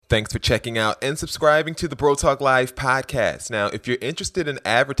Thanks for checking out and subscribing to the Bro Talk Live podcast. Now, if you're interested in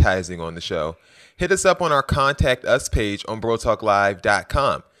advertising on the show, hit us up on our Contact Us page on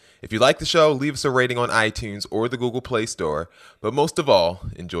brotalklive.com. If you like the show, leave us a rating on iTunes or the Google Play Store. But most of all,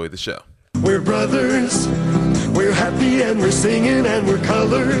 enjoy the show. We're brothers, we're happy and we're singing and we're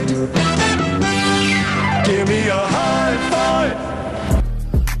colored. Give me a high five.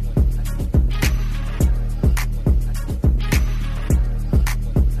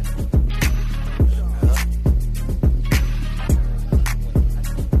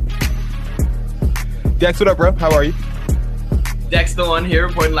 Dex, what up, bro? How are you? Dexter on here,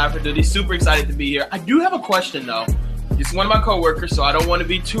 reporting live for duty. Super excited to be here. I do have a question, though. It's one of my coworkers, so I don't want to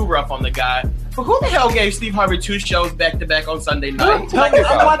be too rough on the guy. But who the hell gave Steve Harvey 2 shows back-to-back on Sunday night?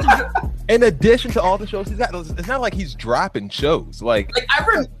 In addition to all the shows he's got, it's not like he's dropping shows. Like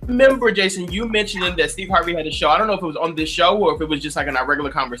I remember, Jason, you mentioning that Steve Harvey had a show. I don't know if it was on this show or if it was just like in our regular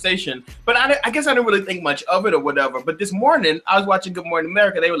conversation. But I guess I didn't really think much of it or whatever. But this morning, I was watching Good Morning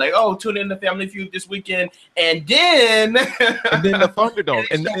America. They were like, "Oh, tune in to Family Feud this weekend," and then the Thunderdome,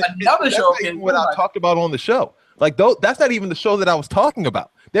 and another show. What I talked about on the show, like that's not even the show that I was talking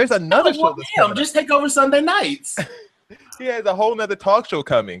about. There's another show. Damn, just take over Sunday nights. He has a whole nother talk show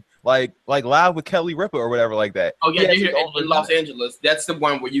coming, like Live with Kelly Ripa or whatever like that. Oh yeah, they're here in Los Angeles. That's the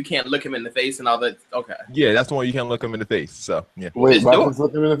one where you can't look him in the face and all that. Okay. Yeah, that's the one you can't look him in the face. So yeah. Wait, Boston's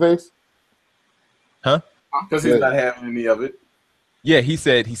looking him in the face? Huh? Because he's not having any of it. Yeah, he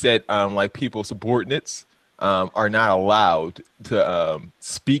said like people subordinates are not allowed to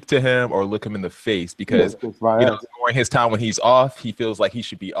speak to him or look him in the face because during his time when he's off, he feels like he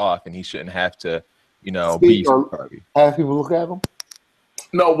should be off and he shouldn't have to, be have people look at him.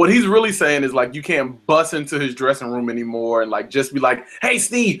 No, what he's really saying is like you can't bust into his dressing room anymore and like just be like, "Hey,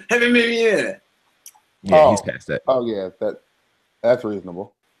 Steve, have me in." Yeah, he's past that. Oh yeah, that's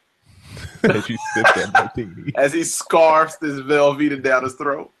reasonable. As you sip that martini. As he scarfs this Velveeta down his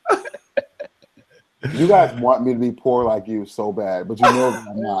throat. You guys want me to be poor like you so bad, but you know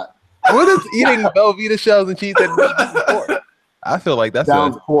I'm not. What is eating Velveeta shells and cheese that poor? I feel like that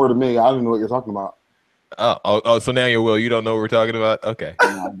sounds poor to me. I don't know what you're talking about. Oh, so now you will. You don't know what we're talking about? Okay.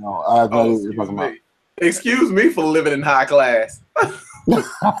 No, I know what you're talking about. Excuse me for living in high class.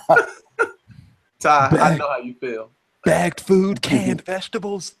 Ty, I know how you feel. Bagged food, canned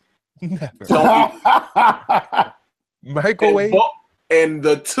vegetables. Never. Microwave. And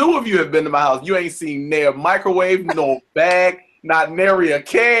the two of you have been to my house. You ain't seen near microwave, no bag, not nary a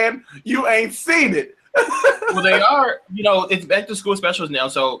can. You ain't seen it. Well, they are, it's back to school specials now.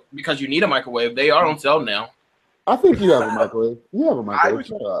 So because you need a microwave, they are on sale now. I think you have a microwave. You have a microwave.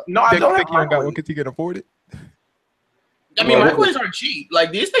 No, I don't think you got one because you can afford it. I mean, microwaves aren't cheap.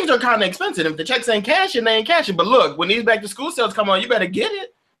 Like, these things are kind of expensive. If the checks ain't cashing, they ain't cashing. But look, when these back to school sales come on, you better get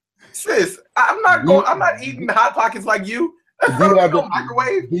it. Sis, I'm not eating Hot Pockets like you. Do you have the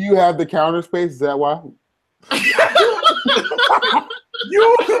microwave? Do you have the counter space? Is that why?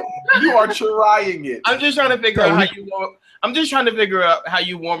 You are trying it. I'm just trying to figure out how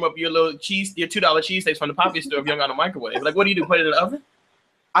you warm up your little cheese, your $2 cheesesteaks from the Poppy store if you don't got a microwave. Like, what do? Put it in the oven?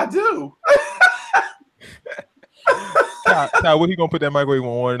 I do. Ty, what he gonna put that microwave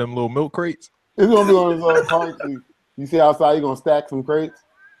on one of them little milk crates? It's gonna be on his own concrete. You see outside, you gonna stack some crates.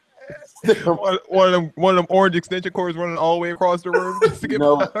 one of them orange extension cords running all the way across the room. Just to get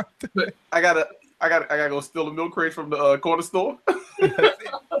I gotta go steal a milk crate from the corner store.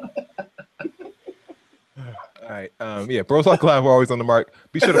 All right. Bro Talk Live, we're always on the mark.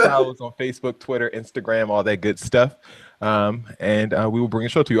 Be sure to follow us on Facebook, Twitter, Instagram, all that good stuff. And we will bring a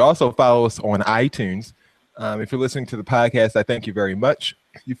show to you. Also follow us on iTunes. If you're listening to the podcast, I thank you very much.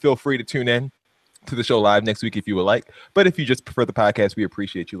 You feel free to tune in to the show live next week if you would like. But if you just prefer the podcast, we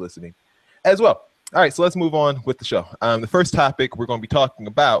appreciate you listening as well. All right, so let's move on with the show. The first topic we're going to be talking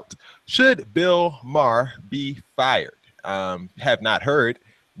about, should Bill Maher be fired? Have not heard.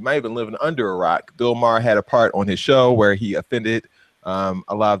 You might have been living under a rock. Bill Maher had a part on his show where he offended a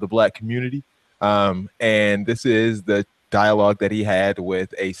lot of the black community. And this is the dialogue that he had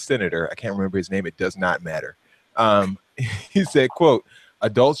with a senator. I can't remember his name. It does not matter. He said, quote,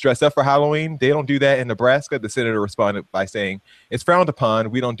 "Adults dress up for Halloween. They don't do that in Nebraska." The senator responded by saying, "It's frowned upon.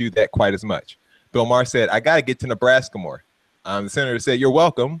 We don't do that quite as much." Bill Maher said, "I got to get to Nebraska more." The senator said, "You're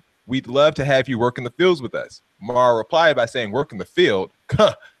welcome. We'd love to have you work in the fields with us." Maher replied by saying, "Work in the field?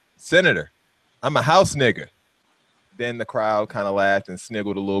 Senator, I'm a house nigga." Then the crowd kind of laughed and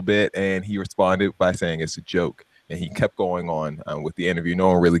sniggled a little bit, and he responded by saying it's a joke. And he kept going on with the interview. No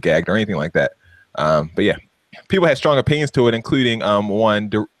one really gagged or anything like that. But yeah, people had strong opinions to it, including one,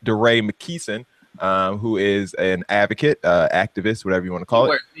 DeRay McKeeson, who is an advocate, activist, whatever you want to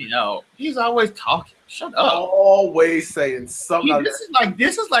call it. You know, he's always talking. Shut up. Always saying something.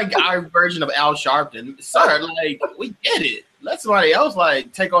 This is like our version of Al Sharpton, sir. Like we get it. Let somebody else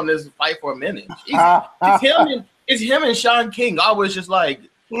like take on this fight for a minute. It's him and Sean King always just like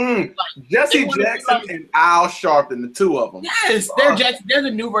Jesse Jackson and Al Sharpton, the two of them. Yes, there's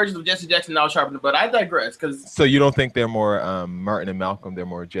a new version of Jesse Jackson and Al Sharpton, but I digress. So you don't think they're more Martin and Malcolm? They're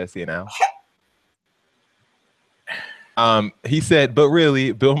more Jesse and Al. He said, but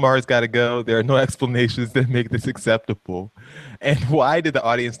really, Bill Maher's got to go. There are no explanations that make this acceptable. And why did the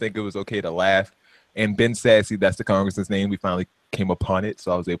audience think it was okay to laugh? And Ben Sassy, that's the congressman's name. We finally came upon it,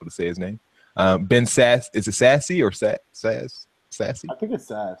 so I was able to say his name. Ben Sass, is it Sassy or Sass? Sassy? I think it's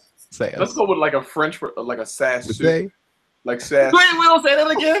Sass. Sass. Let's go with like a French, like a sass Say? suit. Like sass. Wait, we don't say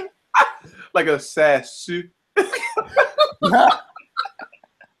that again. Like a sass suit.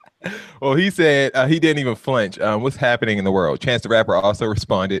 Well, he said he didn't even flinch. What's happening in the world? Chance the Rapper also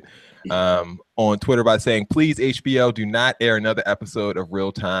responded on Twitter by saying, please, HBO, do not air another episode of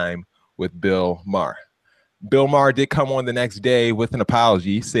Real Time with Bill Maher. Bill Maher did come on the next day with an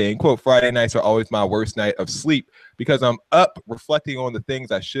apology saying, quote, Friday nights are always my worst night of sleep because I'm up reflecting on the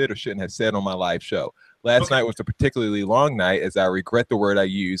things I should or shouldn't have said on my live show. Last night was a particularly long night as I regret the word I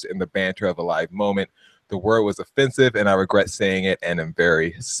used in the banter of a live moment. The word was offensive and I regret saying it and I'm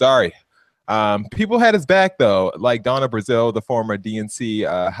very sorry. People had his back, though, like Donna Brazile, the former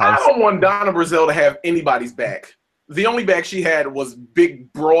DNC house. I don't want Donna Brazile to have anybody's back. The only back she had was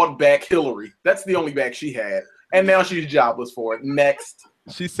big, broad back Hillary. That's the only back she had. And now she's jobless for it. Next.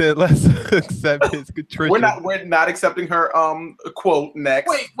 She said, let's accept his contrition. We're not accepting her quote next.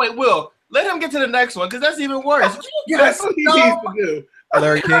 Wait, Will. Let him get to the next one because that's even worse. That's what he needs to do.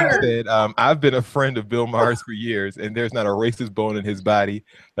 Larry King said, I've been a friend of Bill Maher's for years, and there's not a racist bone in his body.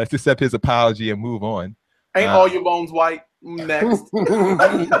 Let's accept his apology and move on. Ain't all your bones white? Next.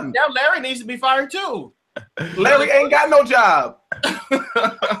 Now Larry needs to be fired too. Larry ain't got no job.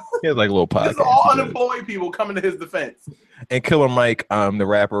 He has like a little podcast. This is all unemployed people coming to his defense. And Killer Mike, the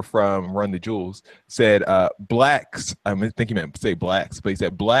rapper from Run the Jewels, said blacks, I think he meant to say blacks, but he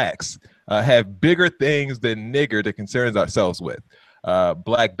said blacks have bigger things than nigger to concern ourselves with.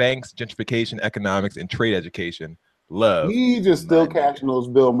 Black banks, gentrification, economics, and trade education. Love. He just still cashing those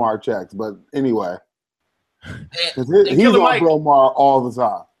Bill Maher checks, but anyway. He's Killer on Mike, Bill Maher all the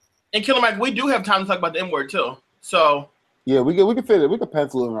time. And Killer Mike, we do have time to talk about the N-word too. So yeah, we can fit it. We can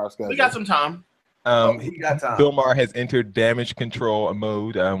pencil it in our schedule. we got some time. We got time. Bill Maher has entered damage control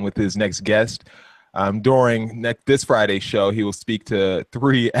mode with his next guest. During this Friday's show, he will speak to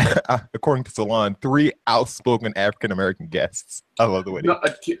three, according to Salon, 3 outspoken African-American guests. I love the way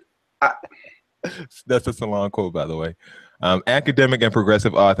that's a Salon quote, by the way. Academic and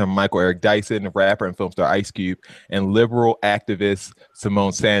progressive author Michael Eric Dyson, rapper and film star Ice Cube, and liberal activist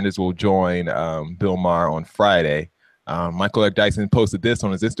Simone Sanders will join Bill Maher on Friday. Michael Eric Dyson posted this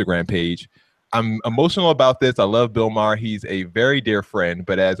on his Instagram page. I'm emotional about this. I love Bill Maher. He's a very dear friend,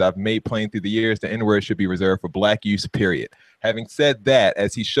 but as I've made plain through the years, the N-word should be reserved for black use, period. Having said that,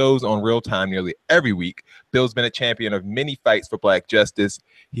 as he shows on Real Time nearly every week, Bill's been a champion of many fights for black justice.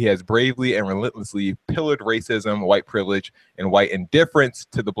 He has bravely and relentlessly pillared racism, white privilege, and white indifference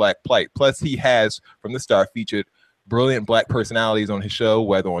to the black plight. Plus, he has, from the start, featured brilliant black personalities on his show,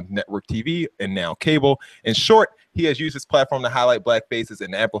 whether on network TV and now cable. In short, he has used his platform to highlight black faces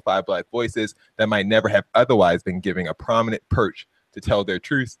and amplify black voices that might never have otherwise been given a prominent perch to tell their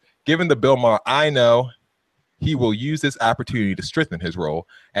truth. Given the Bill Maher I know, he will use this opportunity to strengthen his role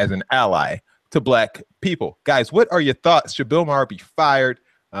as an ally to black people. Guys, what are your thoughts? Should Bill Maher be fired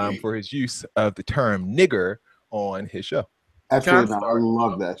for his use of the term nigger on his show? Absolutely not. I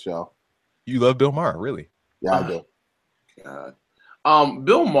love that show. You love Bill Maher, really? Yeah, I do. God.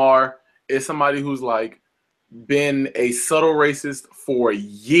 Bill Maher is somebody who's like been a subtle racist for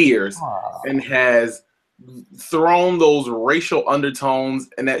years and has thrown those racial undertones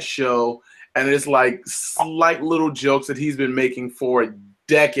in that show, and it's like slight little jokes that he's been making for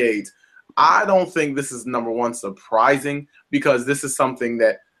decades. I don't think this is, number one, surprising, because this is something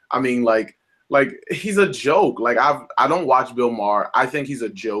that, I mean, like he's a joke. Like I don't watch Bill Maher. I think he's a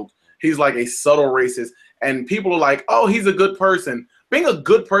joke. He's like a subtle racist, and people are like, oh, he's a good person. Being a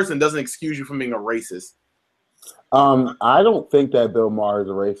good person doesn't excuse you from being a racist. I don't think that Bill Maher is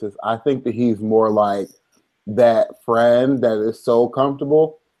a racist. I think that he's more like that friend that is so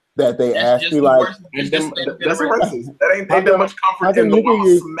comfortable that they ask you like, that's racist. That ain't that much comfort in the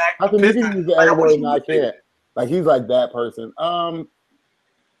world. How come you can use the N-word and I can't? Like, he's like that person.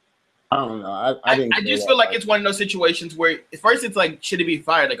 I don't know. I just feel like it's one of those situations where at first it's like, should he be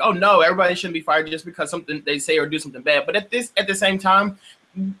fired? Like, oh no, everybody shouldn't be fired just because something they say or do something bad. But at the same time,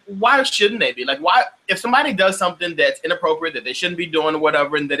 why shouldn't they be? Like, why, if somebody does something that's inappropriate that they shouldn't be doing or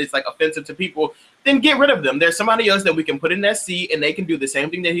whatever, and that it's like offensive to people, then get rid of them. There's somebody else that we can put in that seat, and they can do the same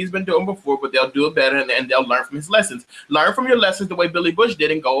thing that he's been doing before, but they'll do it better, and they'll learn from his lessons. Learn from your lessons the way Billy Bush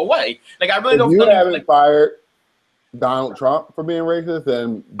did and go away. Like, I really don't. You haven't fired Donald Trump for being racist,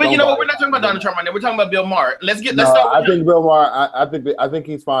 and but you know what? We're not talking about Donald Trump right now. We're talking about Bill Maher. Let's start with I think Bill Maher. I think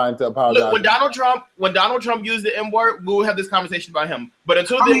he's fine to apologize. Look, when Donald Trump used the N-word, we'll have this conversation about him. But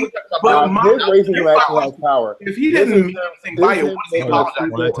until then, we're talking about his racism actually has power. If he didn't mean anything by it, what is he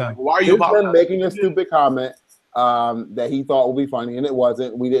apologizing for? Why are you apologizing? Making a stupid comment that he thought would be funny, and it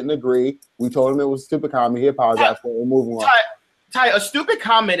wasn't. We didn't agree. We told him it was a stupid comment. He apologized for it. We're moving on. Ty, a stupid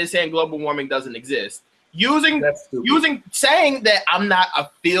comment is saying global warming doesn't exist. Saying that I'm not a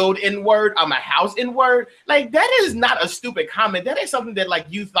field N-word, I'm a house N-word, like that is not a stupid comment. That is something that like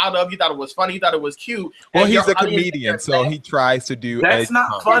you thought of, you thought it was funny, you thought it was cute. Well, he's a comedian, so he tries to do. That's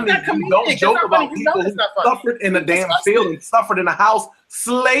not funny. You don't joke about people who suffered in a damn field and suffered in a house,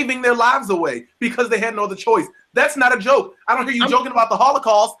 slaving their lives away because they had no other choice. That's not a joke. I don't hear you joking about the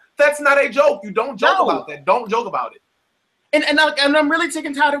Holocaust. That's not a joke. You don't joke about that. Don't joke about it. And I'm really sick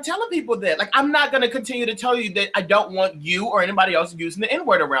and tired of telling people that. Like, I'm not going to continue to tell you that I don't want you or anybody else using the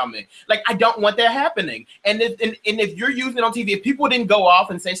N-word around me. Like, I don't want that happening. And if you're using it on TV, if people didn't go off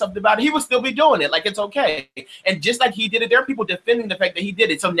and say something about it, he would still be doing it. Like, it's okay. And just like he did it, there are people defending the fact that he did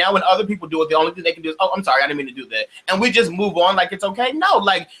it. So now when other people do it, the only thing they can do is, oh, I'm sorry, I didn't mean to do that. And we just move on like it's okay. No,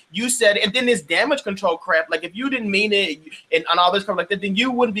 like you said, and then this damage control crap, like if you didn't mean it and all this crap like that, then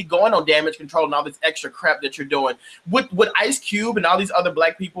you wouldn't be going on damage control and all this extra crap that you're doing. Would Ice Cube and all these other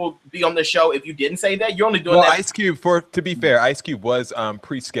black people be on the show if you didn't say that? You're only doing that. Ice Cube, to be fair, Ice Cube was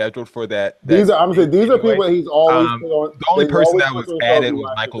pre-scheduled for that. These are people he's always put on. The only person that was added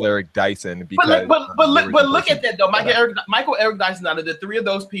was Michael Eric Dyson. Because but look at that though. Michael Eric Dyson, out of the three of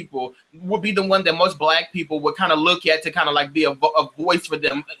those people, would be the one that most black people would kind of look at to kind of like be a voice for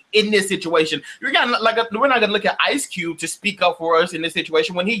them in this situation. We're not gonna look at Ice Cube to speak up for us in this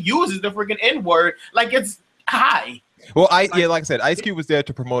situation when he uses the freaking N-word like it's high. Well, like I said, Ice Cube was there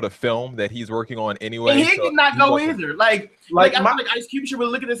to promote a film that he's working on anyway. And he did not go either. Like I feel like Ice Cube should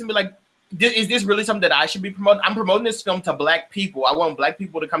really look at this and be like, is this really something that I should be promoting? I'm promoting this film to black people. I want black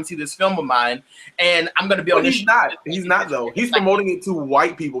people to come see this film of mine, and I'm going to be on this. He's not though. He's promoting it to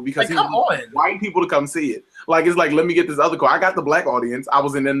white people because he wants white people to come see it. Like it's like, let me get this other car. I got the black audience. I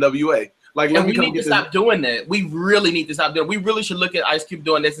was in NWA. Like, we need to stop doing that. We really need to stop doing it. We really should look at Ice Cube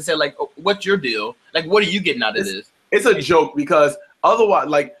doing this and say, like, oh, what's your deal? Like, what are you getting out of this? It's a joke because otherwise,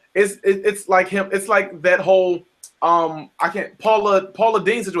 like, it's like him. It's like that whole Paula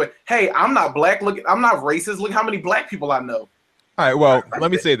Deen situation. Hey, I'm not black. Look, I'm not racist. Look how many black people I know. All right. Well,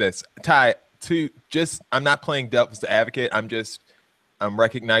 let me say this, Ty. I'm not playing devil's advocate. I'm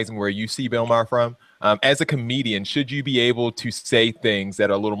recognizing where you see Bill Maher from. As a comedian, should you be able to say things that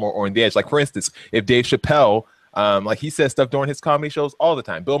are a little more on the edge? Like, for instance, if Dave Chappelle, like he says stuff during his comedy shows all the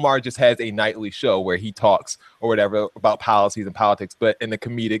time. Bill Maher just has a nightly show where he talks or whatever about policies and politics, but in the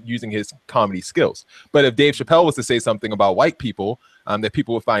comedic, using his comedy skills. But if Dave Chappelle was to say something about white people that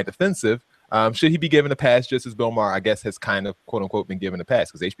people would find offensive, should he be given a pass just as Bill Maher, I guess, has kind of, quote unquote, been given a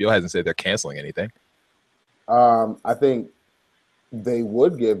pass? Because HBO hasn't said they're canceling anything. I think they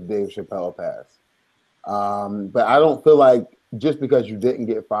would give Dave Chappelle a pass. But I don't feel like just because you didn't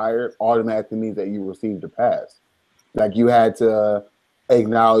get fired automatically means that you received a pass. Like you had to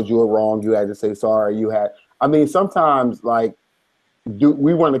acknowledge you were wrong. You had to say sorry. Sometimes like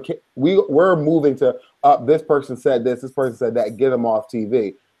we're moving to this person said this person said that, get him off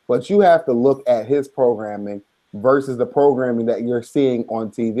TV. But you have to look at his programming versus the programming that you're seeing on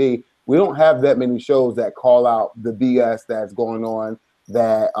TV. We don't have that many shows that call out the BS that's going on,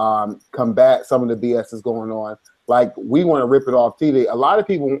 that combat some of the BS that's going on. Like, we want to rip it off TV. A lot of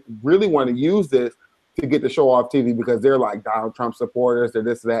people really want to use this to get the show off TV because they're like Donald Trump supporters, they're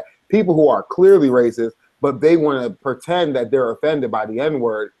this and that. People who are clearly racist, but they want to pretend that they're offended by the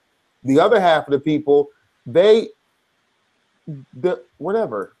N-word. The other half of the people,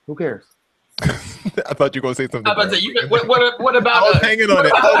 whatever. Who cares? I thought you were going to say something. I was about to say, what about? I was hanging on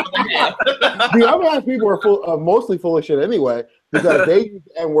it. The other half of people are mostly full of shit anyway because they use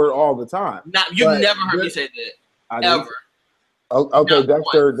the N-word all the time. You've never heard me say that. Ever. Okay, Not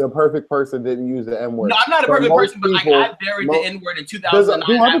Dexter, once. the perfect person, didn't use the N-word. No, I'm not a perfect person, but like I buried the N-word in 2009.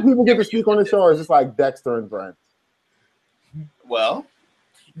 Do other people get to speak on the show, or is this like Dexter and friends? Well,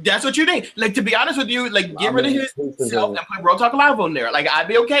 That's what you think. Like, to be honest with you, like, get rid of his self and put Bro Talk Live on there. Like, I'd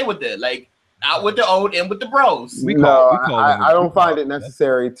be okay with it. Like, out with the old, in with the bros. I don't find it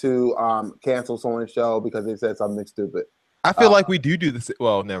necessary to cancel someone's show because they said something stupid. I feel like we do this.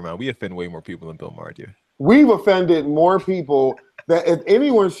 Well, never mind. We offend way more people than Bill Maher do. We've offended more people that if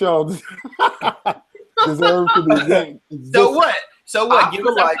anyone's show deserves to be yanked. So what? So what? I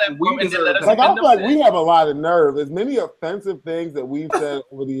feel like we deserve I feel like we have a lot of nerve. There's many offensive things that we've said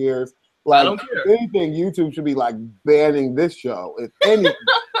over the years. Like, I don't care. If anything, YouTube should be like banning this show. If anything.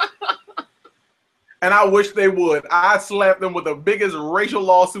 And I wish they would. I slapped them with the biggest racial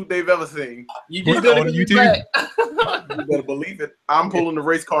lawsuit they've ever seen. You just go to YouTube. You better believe it. I'm pulling the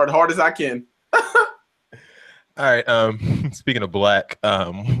race card hard as I can. All right. Speaking of black,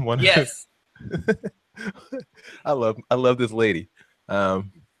 Yes. I love this lady.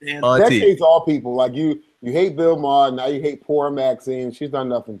 Damn. That Auntie. hates all people. Like you hate Bill Maher, now you hate poor Maxine. She's done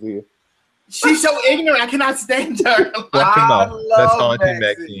nothing to you. She's so ignorant. I cannot stand her. Black and I mouth. That's love Auntie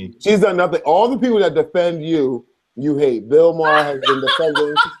Maxine. Maxine. She's done nothing. All the people that defend you, you hate. Bill Maher has been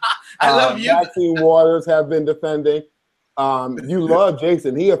defending. I love you. Maxine Waters have been defending. You love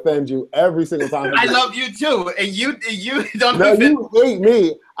Jason. He offends you every single time. I love you too. And you don't No, even. you hate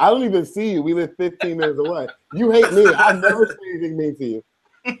me. I don't even see you. We live 15 minutes away. You hate me. I never say anything mean to you.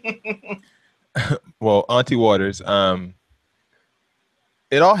 Well, Auntie Waters,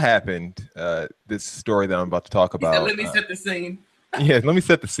 it all happened. This story that I'm about to talk He said, about. let me set the scene. Yeah, let me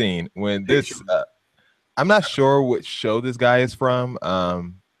set the scene. When this, I'm not sure what show this guy is from.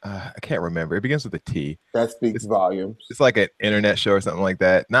 I can't remember. It begins with a T. That speaks volumes. It's like an internet show or something like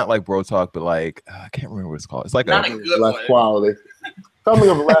that. Not like Bro Talk, but like I can't remember what it's called. It's like Not a, a good Less one. quality. Something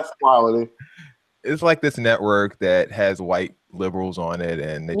of less quality. it's like this network that has white liberals on it,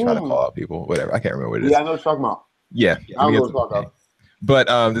 and they try to call out people. Whatever. I can't remember what it is. Yeah, I know what you're talking about. Yeah, I know it what begins you're with talking a T. about.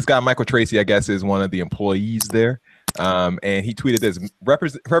 But this guy Michael Tracy, I guess, is one of the employees there. And he tweeted this: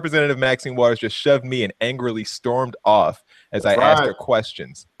 Representative Maxine Waters just shoved me and angrily stormed off as I asked her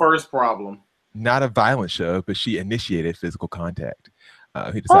questions. First problem. Not a violent shove, but she initiated physical contact.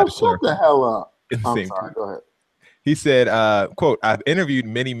 He decided to Shut the hell up. in the I'm same sorry. tweet. Go ahead. He said, quote, I've interviewed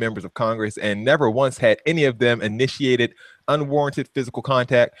many members of Congress and never once had any of them initiated unwarranted physical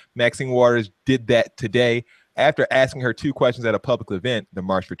contact. Maxine Waters did that today. After asking her 2 questions at a public event, the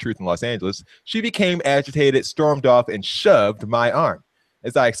March for Truth in Los Angeles, she became agitated, stormed off, and shoved my arm.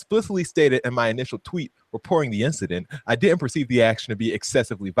 As I explicitly stated in my initial tweet reporting the incident, I didn't perceive the action to be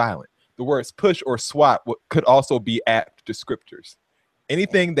excessively violent. The words push or swat could also be apt descriptors.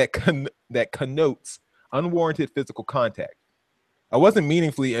 Anything that connotes unwarranted physical contact. I wasn't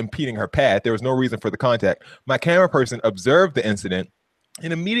meaningfully impeding her path. There was no reason for the contact. My camera person observed the incident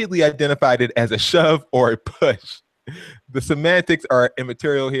and immediately identified it as a shove or a push. The semantics are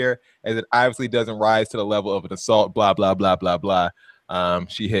immaterial here, as it obviously doesn't rise to the level of an assault, blah, blah, blah, blah, blah.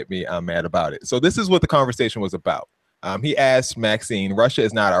 She hit me. I'm mad about it. So this is what the conversation was about. He asked Maxine, Russia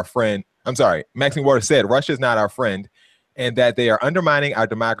is not our friend. I'm sorry. Maxine Waters said, Russia is not our friend, and that they are undermining our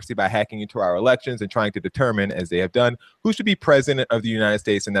democracy by hacking into our elections and trying to determine, as they have done, who should be president of the United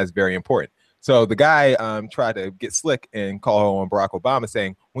States, and that's very important. So the guy tried to get slick and call on Barack Obama,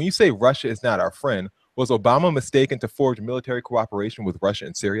 saying, when you say Russia is not our friend, was Obama mistaken to forge military cooperation with Russia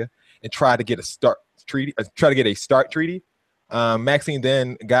and Syria and try to get a START treaty? Maxine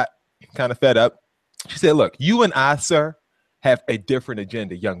then got kind of fed up. She said, look, you and I, sir, have a different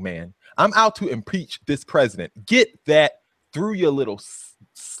agenda, young man. I'm out to impeach this president. Get that through your little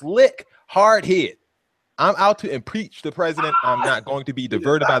slick, hard head. I'm out to impeach the president. I'm not going to be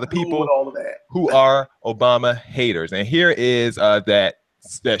diverted by the people who are Obama haters. And here is that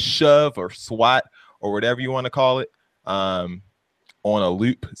shove or swat or whatever you want to call it on a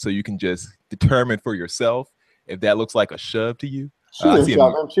loop, so you can just determine for yourself if that looks like a shove to you.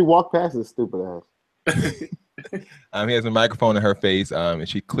 She walked past his stupid ass. He has a microphone in her face, and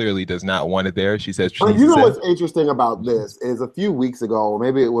she clearly does not want it there. She says, you know what's interesting about this is a few weeks ago, or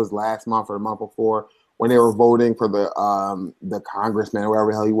maybe it was last month or the month before, when they were voting for the congressman or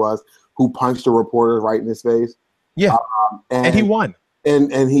whatever the hell he was, who punched a reporter right in his face. Yeah, and he won.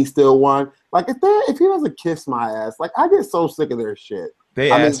 And he still won. Like if he doesn't kiss my ass, like I get so sick of their shit.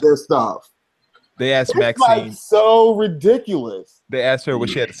 Their stuff. They asked it's Maxine. Like so ridiculous. They asked her what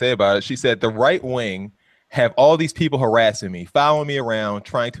she had to say about it. She said, the right wing have all these people harassing me, following me around,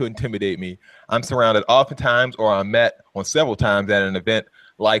 trying to intimidate me. I'm surrounded oftentimes, or I'm met on several times at an event,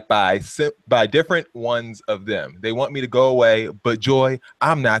 like by different ones of them. They want me to go away, but Joy,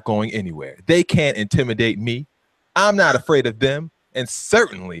 I'm not going anywhere. They can't intimidate me. I'm not afraid of them. And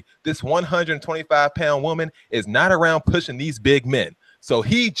certainly this 125-pound woman is not around pushing these big men. So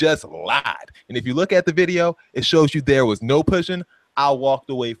he just lied. And if you look at the video, it shows you there was no pushing. I walked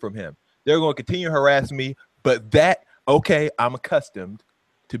away from him. They're going to continue harassing me, but I'm accustomed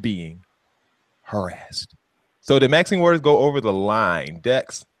to being harassed. So did Maxine Waters go over the line,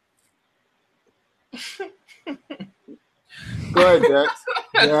 Dex? Go ahead, Dex.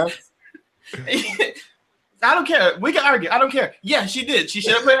 Yes. I don't care. We can argue. I don't care. Yeah, she did. She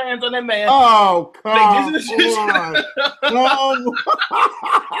should have put her hands on that man. Oh, come on. Let's just not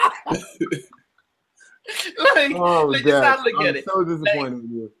look at I'm it. so disappointed in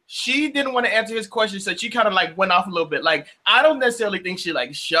you. She didn't want to answer his question, so she kind of like went off a little bit. Like, I don't necessarily think she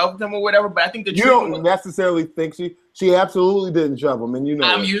like shoved him or whatever, but I think the You don't necessarily think she absolutely didn't shove him, and you know.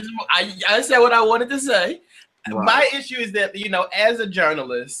 I said what I wanted to say. Right. My issue is that, you know, as a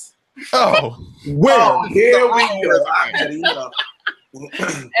journalist, Where? Here we go.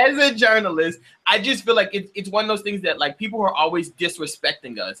 as a journalist, I just feel like it's one of those things that like people are always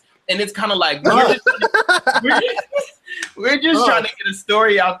disrespecting us, and it's kind of like we're just trying to get a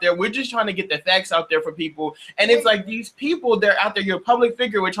story out there. We're just trying to get the facts out there for people, and it's like these people, they're out there. You're a public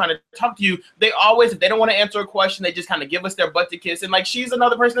figure. We're trying to talk to you. They always, if they don't want to answer a question, they just kind of give us their butt to kiss. And like she's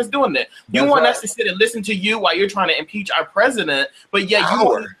another person that's doing that. You want us to sit and listen to you while you're trying to impeach our president, but yet you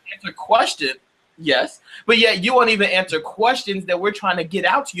won't answer question. Yes, but yet you won't even answer questions that we're trying to get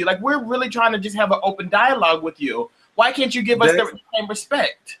out to you. Like we're really trying to just have an open dialogue with you. Why can't you give us the same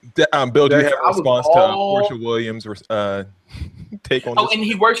respect? Bill, do you have a response to Portia Williams' take on this? Oh, and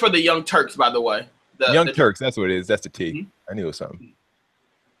he works for the Young Turks, by the way. Young Turks, that's what it is. That's the T. Mm-hmm. I knew it was something.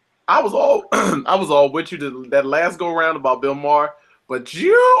 I was all with you that last go round about Bill Maher, but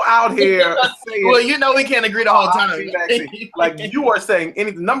you out here saying, well, you know we can't agree the whole time. Like you are saying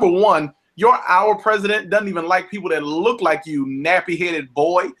anything. Number one, our president doesn't even like people that look like you, nappy-headed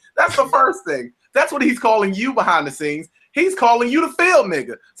boy. That's the first thing. That's what he's calling you behind the scenes. He's calling you the field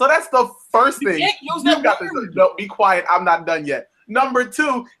nigga. So that's the first thing. No, be quiet. I'm not done yet. Number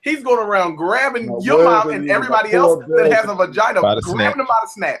two, he's going around grabbing your mom and everybody else that has a vagina, grabbing them by the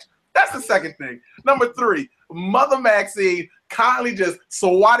snatch. That's the second thing. Number three, Mother Maxine kindly just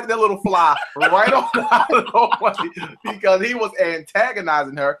swatted that little fly right on out of the way because he was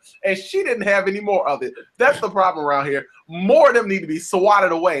antagonizing her and she didn't have any more of it. That's the problem around here. More of them need to be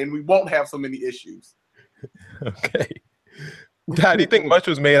swatted away and we won't have so many issues. Okay. Dad, do you think much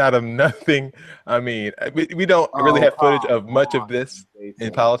was made out of nothing? I mean, we don't really have footage of much of this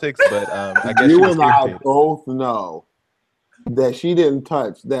in politics, but I guess you and I both know that she didn't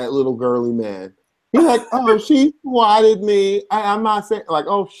touch that little girly man. He's like, oh, she swatted me. I'm not saying, like,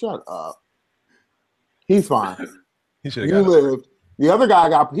 oh, shut up. He's fine. He should have lived. The other guy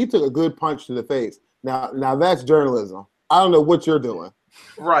he took a good punch to the face. Now that's journalism. I don't know what you're doing.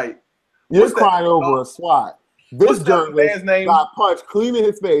 Right. You're crying over a swat. This journalist got punched clean in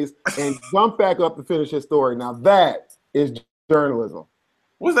his face and jumped back up to finish his story. Now that is journalism.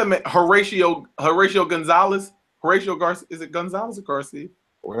 What's that man? Horatio Gonzalez? Horatio Garcia? Is it Gonzalez or Garcia?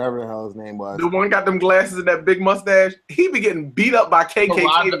 Whatever the hell his name was. The one got them glasses and that big mustache. He be getting beat up by KK. You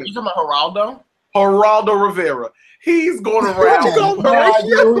talking about Geraldo? Geraldo Rivera. He's going around.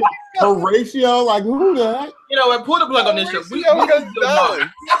 Horatio, like who the heck? You know what? Pull the plug on this show. Pull the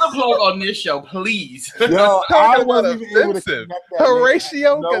plug on this show, please. Yo, I wasn't even able to connect that.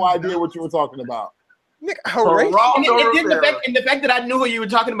 Horatio. No idea what you were talking about. Nick, Horatio. And the fact that I knew who you were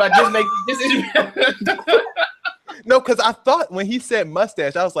talking about just makes this. No, because I thought when he said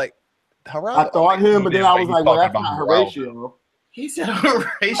mustache, I was like, Geraldo. I thought him, but then I was like, well, that's not Horatio. He said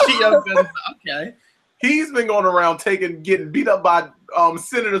Horatio. Okay. He's been going around getting beat up by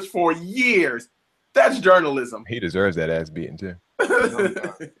senators for years. That's journalism. He deserves that ass beating too.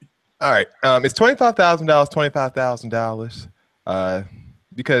 All right. It's $25,000, $25,000.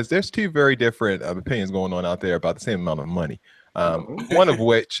 Because there's two very different opinions going on out there about the same amount of money. One of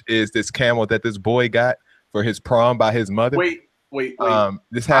which is this camel that this boy got for his prom by his mother. Wait.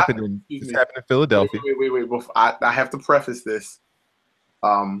 This happened in Philadelphia. Wait. I have to preface this.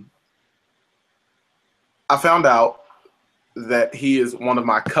 I found out that he is one of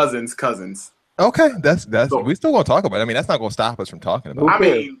my cousin's cousins. Okay, that's we still gonna talk about it. I mean, that's not gonna stop us from talking about it. I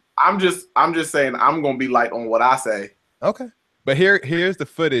mean, I'm just saying I'm gonna be light on what I say. Okay. But here's the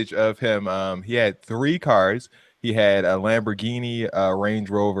footage of him. He had 3 cars. He had a Lamborghini, Range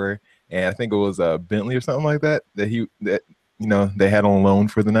Rover, and I think it was a Bentley or something like that they had on loan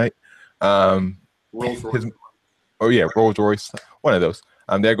for the night. Rolls Royce. Rolls Royce, one of those.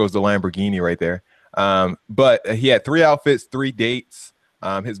 There goes the Lamborghini right there. But he had 3 outfits, 3 dates.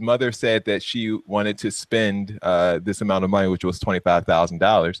 His mother said that she wanted to spend this amount of money, which was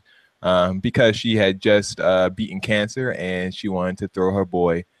 $25,000. because she had just beaten cancer and she wanted to throw her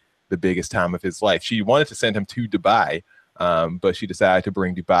boy the biggest time of his life. She wanted to send him to Dubai, but she decided to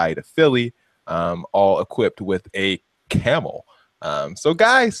bring Dubai to Philly, all equipped with a camel. So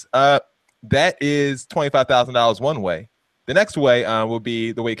guys, that is $25,000 one way. The next way will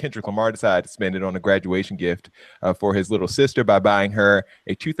be the way Kendrick Lamar decided to spend it on a graduation gift for his little sister by buying her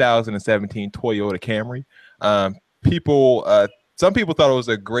a 2017 Toyota Camry. Some people thought it was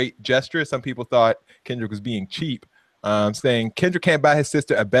a great gesture. Some people thought Kendrick was being cheap, saying Kendrick can't buy his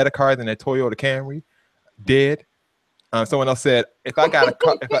sister a better car than a Toyota Camry. Dead. Someone else said, if I got a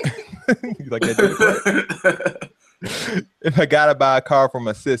car, you like that? If I gotta buy a car for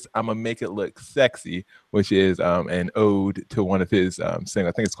my sis, I'm gonna make it look sexy, which is an ode to one of his singles.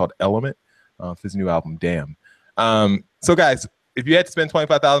 I think it's called Element, his new album, Damn. So guys, if you had to spend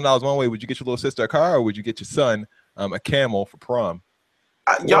 $25,000 one way, would you get your little sister a car, or would you get your son a camel for prom?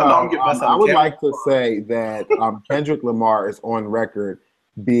 Y'all know I'm getting my son I a would camel. like to say that Kendrick Lamar is on record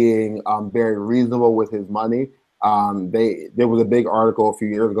being very reasonable with his money. There was a big article a few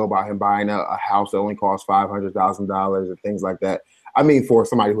years ago about him buying a house that only cost $500,000 and things like that. I mean, for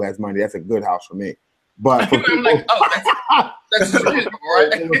somebody who has money, that's a good house for me. But for people, I'm like, oh, that's reasonable,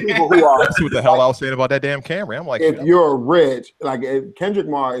 right? for people who are, That's what the hell I was saying about that damn Camry. I'm like, if you're rich, like Kendrick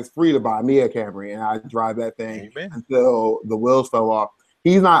Lamar is free to buy me a Camry, and I drive that thing Amen. until the wheels fell off.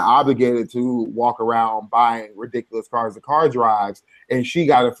 He's not obligated to walk around buying ridiculous cars. The car drives, and she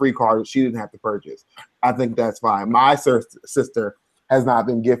got a free car that she didn't have to purchase. I think that's fine. My sister has not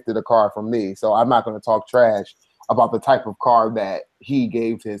been gifted a car from me, so I'm not going to talk trash about the type of car that he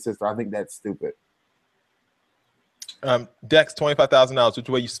gave to his sister. I think that's stupid. Dex, $25,000. Which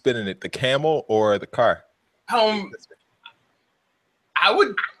way you spending it? The camel or the car? I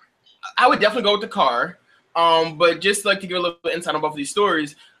would definitely go with the car. But just like to give a little insight on both of these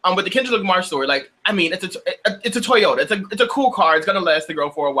stories, but the Kendrick Lamar story, like, I mean, it's a Toyota. It's a cool car. It's gonna last the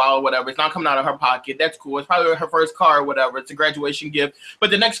girl for a while or whatever. It's not coming out of her pocket. That's cool. It's probably her first car or whatever. It's a graduation gift. But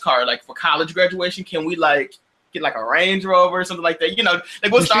the next car, like for college graduation, can we like get like a Range Rover or something like that? You know,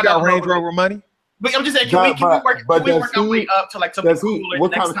 like we'll start out Range Rover money. But I'm just saying, can we work our way up to like something cooler?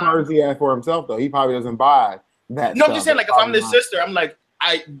 What kind of car does he have for himself though? He probably doesn't buy that. No, I'm just saying, like, if I'm this sister, I'm like,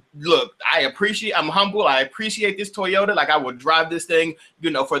 I'm humble. I appreciate this Toyota. Like, I would drive this thing, you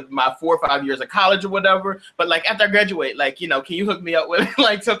know, for my 4 or 5 years of college or whatever. But like after I graduate, like, you know, can you hook me up with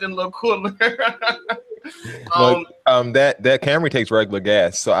like something a little cooler? That Camry takes regular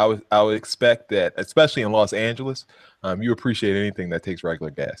gas, so I would expect that, especially in Los Angeles, you appreciate anything that takes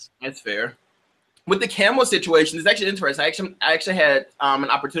regular gas. That's fair. With the camel situation, it's actually interesting. I actually had an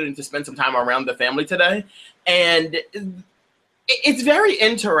opportunity to spend some time around the family today, and it's very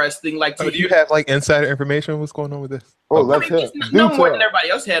interesting. Like, do you have like insider information? What's going on with this? Oh, let's hear. No more than everybody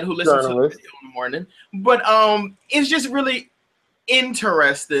else had who listened to the video in the morning. But it's just really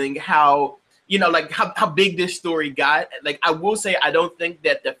interesting how, you know, like how big this story got. Like, I will say, I don't think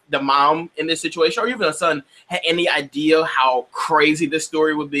that the mom in this situation, or even the son, had any idea how crazy this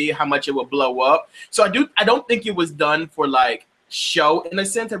story would be, how much it would blow up. So I don't think it was done for like show in a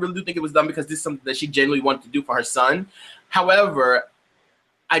sense. I really do think it was done because this is something that she genuinely wanted to do for her son. However,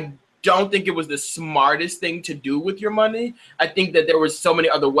 I don't think it was the smartest thing to do with your money. I think that there were so many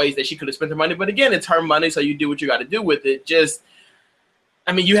other ways that she could have spent her money. But again, it's her money, so you do what you got to do with it.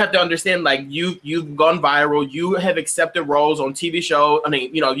 I mean, you have to understand, like, you've gone viral. You have accepted roles on TV shows. I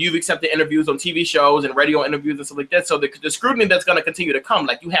mean, you know, you've accepted interviews on TV shows and radio interviews and stuff like that. So the scrutiny that's going to continue to come,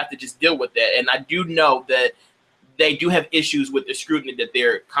 like, you have to just deal with that. And I do know that they do have issues with the scrutiny that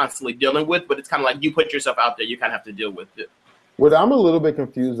they're constantly dealing with. But it's kind of like you put yourself out there, you kind of have to deal with it. What I'm a little bit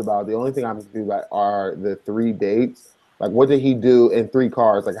confused about, the only thing I'm confused about are the 3 dates. Like, what did he do in 3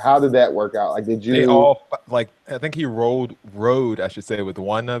 cars? Like, how did that work out? Like, did you? They all, like, I think he rode, I should say, with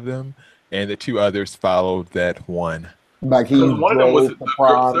one of them, and the 2 others followed that one. Like, he one of them was the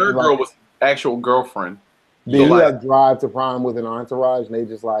third girl was actual girlfriend. Did he like drive to prom with an entourage, and they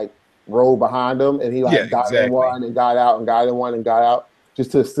just like rode behind him, and he like got in one and got out and got in one and got out,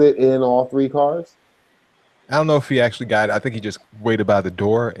 just to sit in all 3 cars? I don't know if he actually got it. I think he just waited by the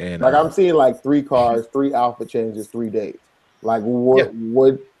door and like I'm seeing like 3 cars, 3 outfit changes, 3 dates. Like what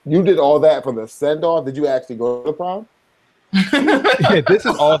you did all that for the send off? Did you actually go to the prom? Yeah, this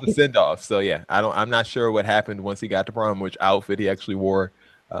is all the send off. So yeah, I'm not sure what happened once he got to prom, which outfit he actually wore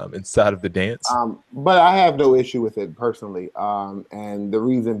inside of the dance. But I have no issue with it personally. And the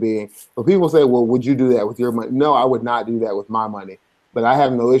reason being, when people say, well, would you do that with your money? No, I would not do that with my money. But I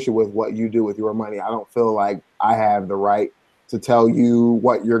have no issue with what you do with your money. I don't feel like I have the right to tell you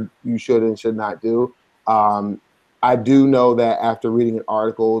what you should and should not do. I do know that after reading an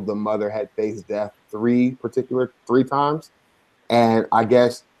article, the mother had faced death three times. And I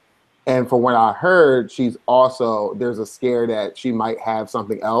guess, and from what I heard, there's a scare that she might have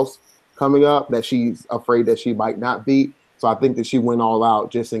something else coming up that she's afraid that she might not beat. So I think that she went all out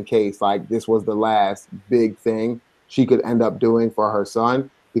just in case, like, this was the last big thing she could end up doing for her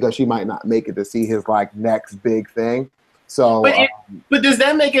son, because she might not make it to see his, like, next big thing. So, but does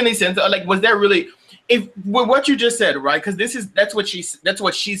that make any sense? Like, was that really, if with what you just said, right? Because that's what she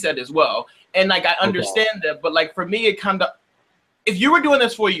said as well. And like, I understand that, but like, for me, it kind of, if you were doing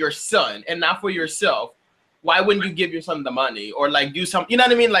this for your son and not for yourself, why wouldn't you give your son the money or like do something? You know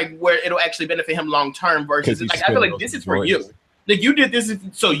what I mean? Like, where it'll actually benefit him long term versus like, I feel like this is for you. Like, you did this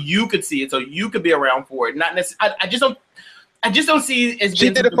so you could see it, so you could be around for it. Not necessarily. I just don't see it as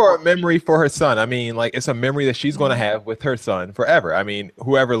she did it for a memory for her son. I mean, like, it's a memory that she's going to have with her son forever. I mean,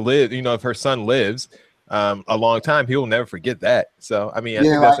 whoever lives, you know, if her son lives a long time, he'll never forget that. So, I mean, I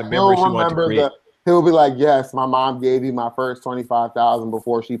think that's a memory she wanted to create. He'll be like, yes, my mom gave you my first $25,000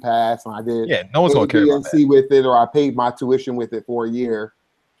 before she passed, and I did. Yeah, no one's going to care about that. with it, or I paid my tuition with it for a year,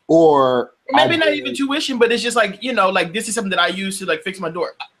 or maybe not even tuition, but it's just like, you know, like, this is something that I use to like fix my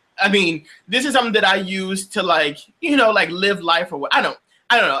door. I mean, this is something that I use to, like, you know, like, live life or what. I don't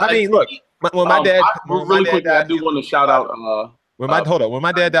know. I mean, look, when my dad, I do want to shout out. When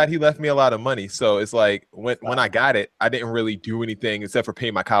my dad died, he left me a lot of money. So it's like when I got it, I didn't really do anything except for pay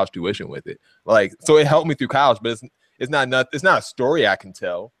my college tuition with it. Like, so it helped me through college, but it's not a story I can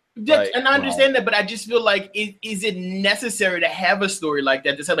tell. Like, and I understand that, but I just feel like, is it necessary to have a story like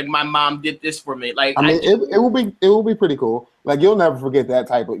that to say, like, my mom did this for me? Like, I mean, it will be pretty cool. Like, you'll never forget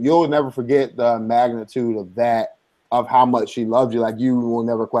you'll never forget the magnitude of how much she loved you. Like, you will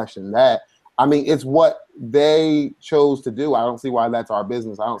never question that. I mean, it's what they chose to do. I don't see why that's our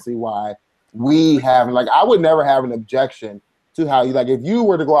business. I don't see why we haven't, like, I would never have an objection to how you, like, if you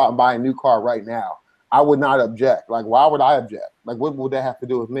were to go out and buy a new car right now, I would not object. Like, why would I object? Like, what would that have to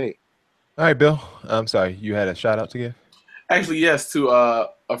do with me? All right, Bill. I'm sorry. You had a shout out to give? Actually, yes, to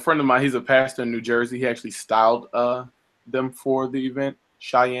a friend of mine. He's a pastor in New Jersey. He actually styled them for the event.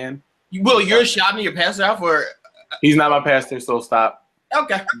 Cheyenne. Well, you're shouting your pastor out for? He's not my pastor, so stop.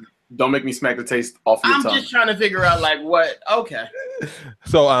 Okay. Don't make me smack the taste off your tongue. I'm just trying to figure out, like, what. Okay.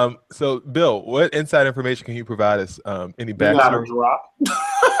 So Bill, what inside information can you provide us? Any backstory? Drop.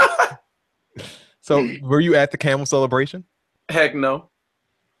 So, were you at the camel celebration? Heck no.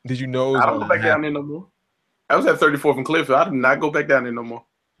 Did you know? I don't go back down there no more. I was at 34th and Clifford. I did not go back down there no more.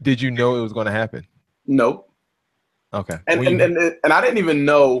 Did you know it was going to happen? Nope. Okay. And I didn't even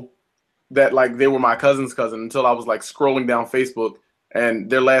know that, like, they were my cousin's cousin until I was, like, scrolling down Facebook, and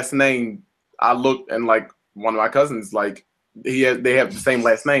their last name, I looked, and, like, one of my cousins, like, they have the same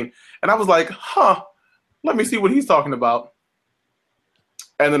last name, and I was like, huh, let me see what he's talking about.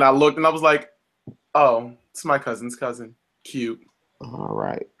 And then I looked, and I was like, oh, it's my cousin's cousin. Cute. All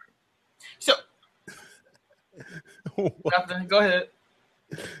right. So, go ahead.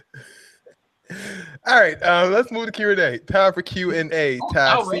 All right, let's move to Q&A. Time for Q&A.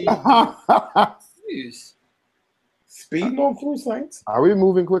 Speeding on through, Saints. Are we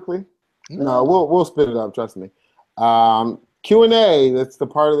moving quickly? No, we'll spit it up. Trust me. Q&A. That's the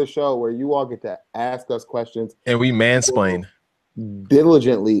part of the show where you all get to ask us questions, and we mansplain.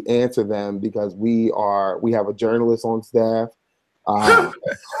 Diligently answer them because we have a journalist on staff.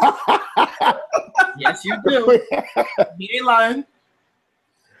 Yes, you do. He ain't lying.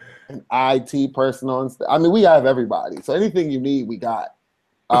 An IT person on staff. I mean, we have everybody. So anything you need, we got.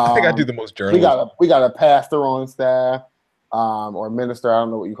 I think I do the most journalism. We got a pastor on staff, or minister. I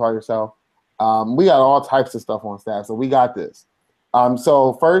don't know what you call yourself. We got all types of stuff on staff, so we got this.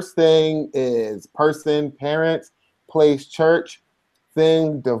 So first thing is person, parents, place, church,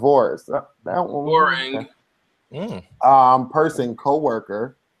 thing, divorce. That one. Boring. Person,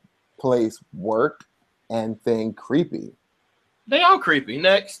 coworker, place, work, and thing, creepy. They all creepy.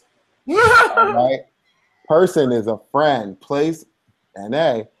 Next. All right. Person is a friend, place,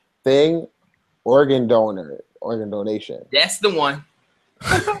 NA, thing, organ donor, organ donation. That's the one.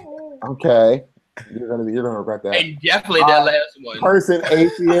 Okay. You're gonna regret that. And definitely that last one. Person,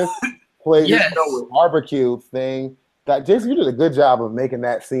 atheist, place, yes. Barbecue, thing. Jason, you did a good job of making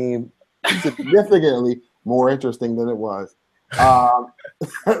that seem significantly more interesting than it was.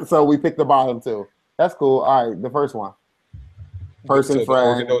 So we picked the bottom two. That's cool. All right, the first one. Person,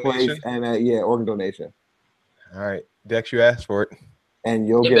 friend, place, and organ donation. All right, Dex, you asked for it, and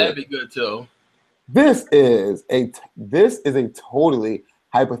you'll get it. That'd be good too. This is a totally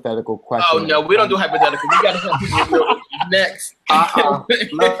hypothetical question. Oh no, we don't do hypothetical. We gotta have people with real next.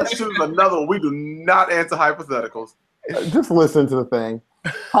 Let's choose another one. We do not answer hypotheticals. Just listen to the thing.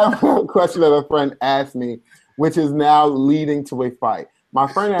 I have a question that a friend asked me, which is now leading to a fight. My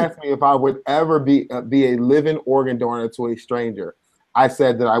friend asked me if I would ever be a living organ donor to a stranger. I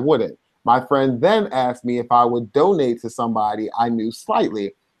said that I wouldn't. My friend then asked me if I would donate to somebody I knew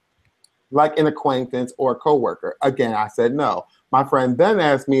slightly, like an acquaintance or a coworker. Again, I said no. My friend then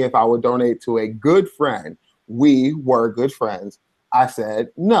asked me if I would donate to a good friend. We were good friends. I said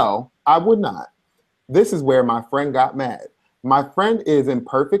no, I would not. This is where my friend got mad. My friend is in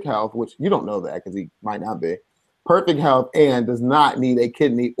perfect health, which you don't know that because he might not be. Perfect health and does not need a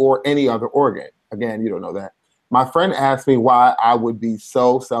kidney or any other organ. Again, you don't know that. My friend asked me why I would be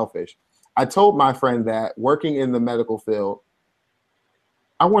so selfish. I told my friend that working in the medical field,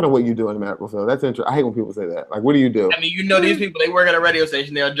 I wonder what you do in the medical field. That's interesting. I hate when people say that. Like, what do you do? I mean, you know these people, they work at a radio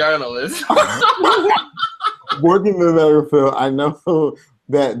station. They're journalists. Working in the medical field, I know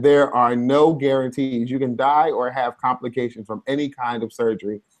that there are no guarantees. You can die or have complications from any kind of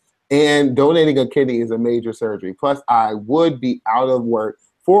surgery. And donating a kidney is a major surgery. Plus, I would be out of work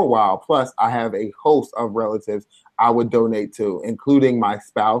for a while. Plus, I have a host of relatives I would donate to, including my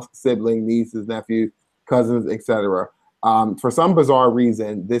spouse, sibling, nieces, nephews, cousins, etc. For some bizarre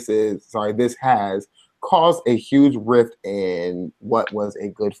reason, this has caused a huge rift in what was a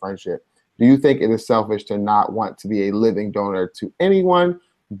good friendship. Do you think it is selfish to not want to be a living donor to anyone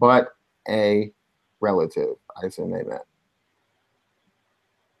but a relative? I assume they meant.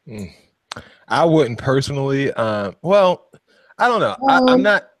 I wouldn't personally. Well, I don't know. I'm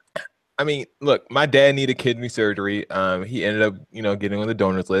not. I mean, look, my dad needed kidney surgery. He ended up, getting on the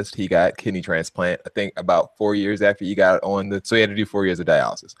donors list. He got kidney transplant, I think about 4 years after he got so he had to do 4 years of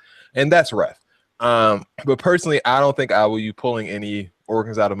dialysis. And that's rough. But personally, I don't think I will be pulling any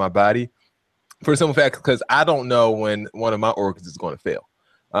organs out of my body for the simple fact because I don't know when one of my organs is going to fail.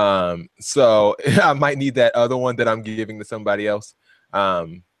 So I might need that other one that I'm giving to somebody else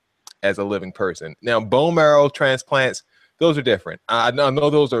as a living person. Now, bone marrow transplants, those are different. I know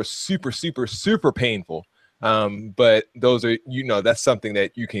those are super, super, super painful. But those are, that's something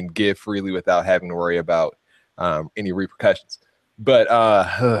that you can give freely without having to worry about any repercussions. But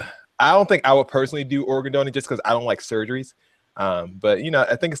I don't think I would personally do organ donating just because I don't like surgeries. But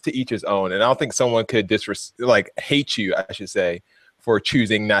I think it's to each his own, and I don't think someone could hate you, I should say, for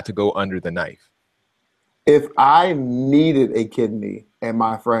choosing not to go under the knife. If I needed a kidney and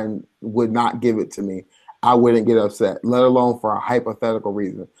my friend would not give it to me, I wouldn't get upset, let alone for a hypothetical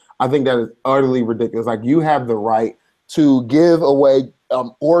reason. I think that is utterly ridiculous. Like, you have the right to give away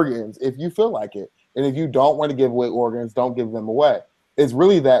organs if you feel like it. And if you don't want to give away organs, don't give them away. It's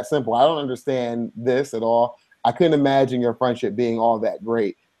really that simple. I don't understand this at all. I couldn't imagine your friendship being all that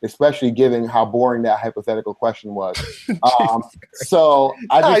great, especially given how boring that hypothetical question was. So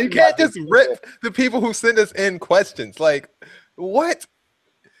you can't just rip the people who send us in questions. Like, what?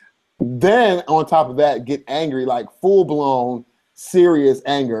 Then on top of that, get angry, like full-blown serious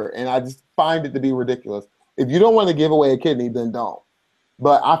anger. And I just find it to be ridiculous. If you don't want to give away a kidney, then don't.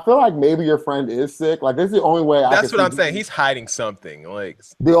 But I feel like maybe your friend is sick. Like, this is the only way That's what I'm saying. He's hiding something. Like,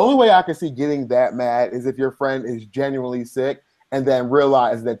 the only way I can see getting that mad is if your friend is genuinely sick and then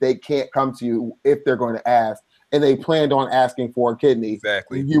realize that they can't come to you if they're going to ask, and they planned on asking for a kidney.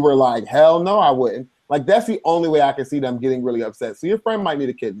 Exactly. You were like, hell no, I wouldn't. Like, that's the only way I can see them getting really upset. So your friend might need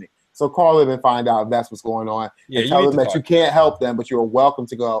a kidney. So call them and find out if that's what's going on. Yeah, and tell them that you can't help them, but you're welcome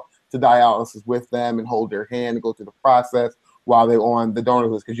to go to dialysis with them and hold their hand and go through the process while they're on the donor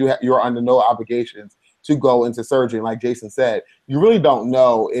list, because you're under no obligations to go into surgery. And like Jason said, you really don't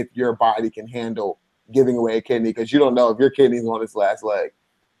know if your body can handle giving away a kidney, because you don't know if your kidney's on its last leg.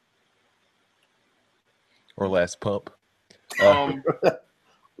 Or last pump.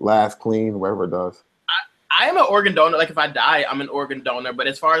 Last clean, whatever it does. I am an organ donor. Like, if I die, I'm an organ donor. But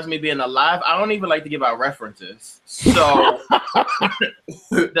as far as me being alive, I don't even like to give out references. So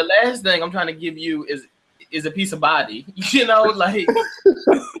the last thing I'm trying to give you is a piece of body. Like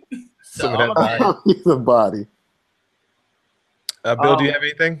some of that body. Piece of body. Bill, do you have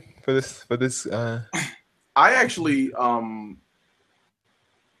anything for this? I actually, I'm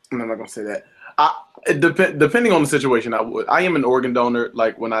not gonna say that. Depending on the situation, I would. I am an organ donor.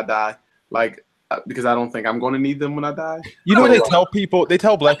 Like, when I die, because I don't think I'm going to need them when I die. They tell people,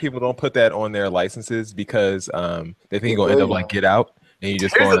 Black people don't put that on their licenses because they think you're going to end up like Get Out, and you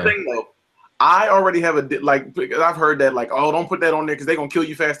just. Here's the thing, though. I already have because I've heard that, don't put that on there because they're going to kill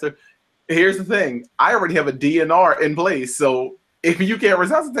you faster. Here's the thing. I already have a DNR in place, so if you can't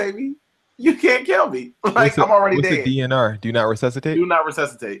resuscitate me, You can't kill me. Like What's I'm already what's dead. the DNR? Do not resuscitate. Do not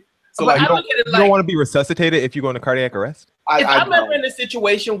resuscitate. So But like, I look at it You like don't want to be resuscitated if you go into cardiac arrest. if I I'm ever don't. in a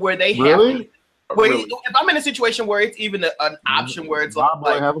situation where they Really? have to, where Really. if I'm in a situation where it's even an option where it's Bye, like,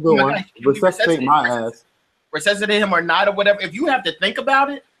 boy, have a good oh my one. gosh, can we Resuscitate my ass. resuscitate him or not or whatever. If you have to think about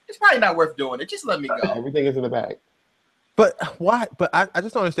it, it's probably not worth doing it. Just let me go. Everything is in the bag. But why? But I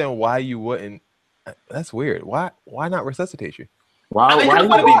just don't understand why you wouldn't. That's weird. Why not resuscitate you? Why? I mean, Why? you,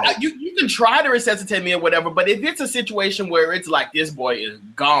 don't you- wanna be, you can try to resuscitate me or whatever, but if it's a situation where it's like this boy is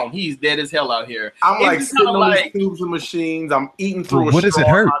gone, he's dead as hell out here. I'm It's like just sitting kinda on like- these tubes and machines. I'm eating through What a does it straw.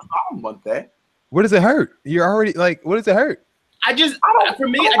 hurt? I don't want that. What does it hurt? You're already like, what does it hurt? For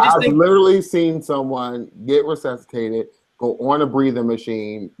me, I just I've think literally seen someone get resuscitated, go on a breathing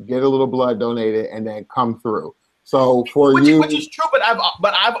machine, get a little blood donated, and then come through. So for which you, is true, but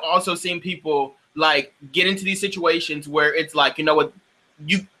I've also seen people like get into these situations where it's like, you know what,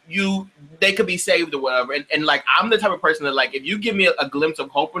 they could be saved or whatever, and like I'm the type of person that like if you give me a glimpse of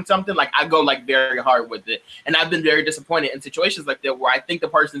hope or something, like I go like very hard with it, and I've been very disappointed in situations like that where I think the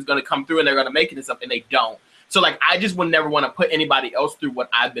person's going to come through and they're going to make it and something they don't. So like I just would never want to put anybody else through what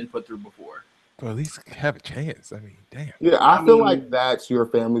I've been put through before. Well, at least have a chance. I mean, damn. yeah, I feel mean- like that's your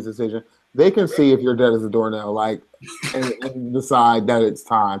family's decision. They can see if you're dead as a doornail, like, and decide that it's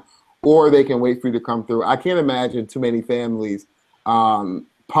time, or they can wait for you to come through. I can't imagine too many families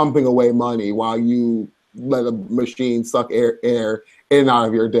pumping away money while you let a machine suck air in and out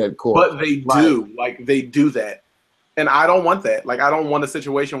of your dead corpse. But they do. Like they do that. And I don't want that. Like I don't want a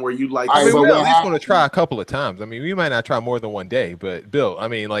situation where you like I mean, but we're what at least happens- going to try a couple of times. I mean, we might not try more than one day, but Bill, I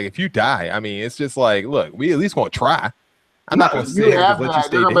mean, like if you die, I mean, it's just like, look, we at least going to try. I'm not going to you sit here and have just let you that.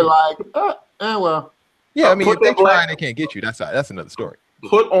 stay They're gonna dead. be like, well. Yeah, I mean, put if they the black- try and they can't get you, that's another story.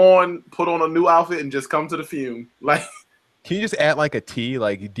 put on a new outfit and just come to the fume. Like Can you just add like a T,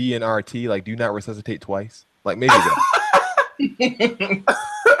 like DNRT, like do not resuscitate twice? Like maybe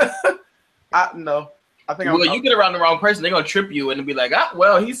that. no. I think Well, you get around the wrong person, they're gonna trip you and be like,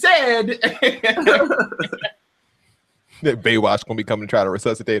 well, he said. That Baywatch gonna be coming to try to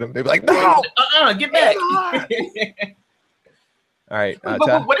resuscitate him. They'll be like, no. Get back. All right, But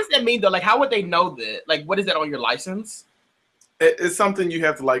Ty? what does that mean though? Like, how would they know that? Like, what is that on your license? it's something you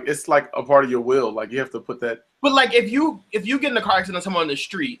have to like. It's like a part of your will. Like you have to put that. But like, if you get in a car accident with someone on the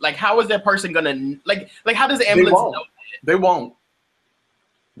street, like, how is that person gonna like how does the ambulance won't. know? They won't.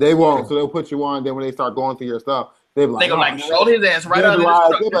 They won't. So they'll put you on. Then when they start going through your stuff, they're like, They gonna like roll his ass right They're out of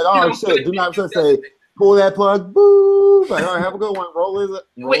like, the truck. they're like, oh shit, do not say, pull that plug, boo. Like, all right, have a good one. Roll his.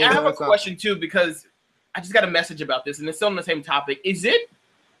 Wait, I roll have a his ass out. question too because I just got a message about this, and it's still on the same topic. Is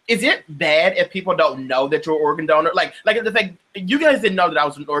it bad if people don't know that you're an organ donor? Like the fact you guys didn't know that I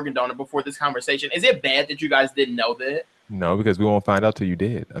was an organ donor before this conversation. Is it bad that you guys didn't know that? No, because we won't find out till you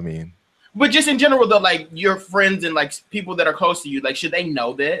did. I mean, But just in general, though, like your friends and like people that are close to you, like should they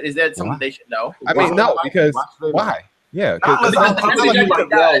know that? Is that something Why? they should know? I mean, no, because Why should they know? why? Yeah, 'cause Not it's not, unless it's not like,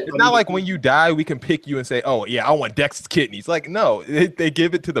 you like, it's not like when you die, we can pick you and say, "Oh, yeah, I want Dex's kidneys." Like, no, they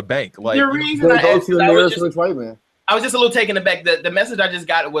give it to the bank. Like, The you know, reason They I go asked to the is I was nearest just rich white man. I was just a little taken aback. The message I just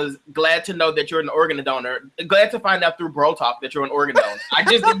got was glad to know that you're an organ donor. Glad to find out through Bro Talk that you're an organ donor. I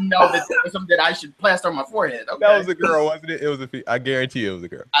just didn't know that that was something that I should plaster on my forehead. Okay. that was a girl, wasn't it? It was I guarantee it was a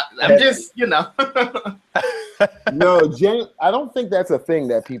girl. I'm just, you know. No, I don't think that's a thing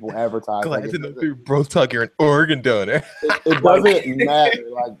that people advertise. Glad Like, to know through Bro Talk, you're an organ donor. it doesn't matter.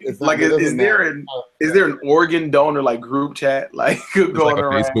 Like, it's not, Like, it doesn't is there matter. is there an organ donor like group chat like It's going like a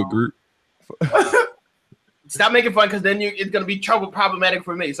around? Facebook group. Stop making fun because then it's gonna be problematic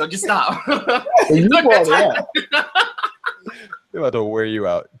for me. So just stop. And you Look, brought that's it up. They're about to wear you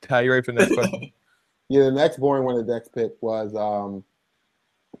out. Ty, you ready for the next question? Yeah, the next boring one that Dex picked was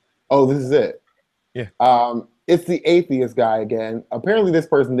this is it. Yeah. It's the atheist guy again. Apparently this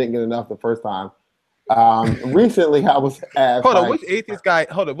person didn't get enough the first time. Recently I was asked Hold on, like, which atheist guy?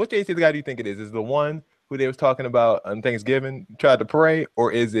 Hold on, which atheist guy do you think it is? Is the one who they was talking about on Thanksgiving tried to pray,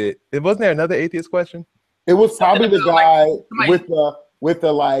 or is it? Wasn't there another atheist question? it was probably the Something guy about, like, with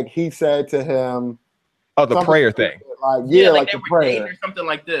the like he said to him Oh, the something prayer thing. like like the they were dating prayer. or something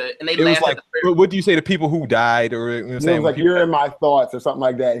like that, and they It was laughed like, at the prayer. what do you say to people who died, or you know what I'm It saying? was like people you're in my thoughts or something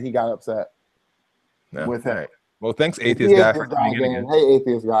like that. And he got upset. No, with all him. right. Well, thanks, The atheist guy, for coming in again. again. Hey,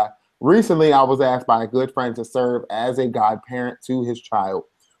 atheist guy. Recently, I was asked by a good friend to serve as a godparent to his child.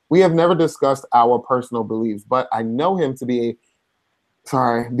 We have never discussed our personal beliefs, but I know him to be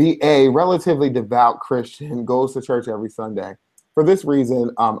a relatively devout Christian, goes to church every Sunday. For this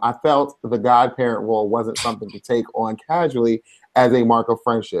reason, I felt the godparent role wasn't something to take on casually as a mark of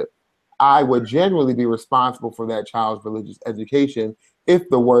friendship. I would genuinely be responsible for that child's religious education if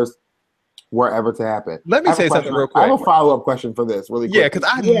the worst were ever to happen. Let me say something real quick. I have a follow-up question for this really quick. Yeah, because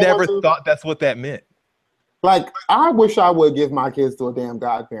I never thought that's what that meant. Like, I wish I would give my kids to a damn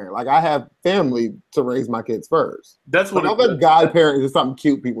godparent. Like, I have family to raise my kids first. That's what another godparent is something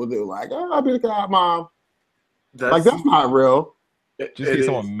cute people do. Like, oh, I'll be the godmom. That's not real. Just see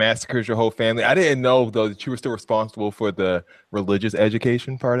someone massacres your whole family. I didn't know though that you were still responsible for the religious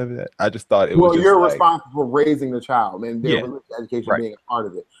education part of it. I just thought it was. Well, you're responsible for raising the child and their religious education being a part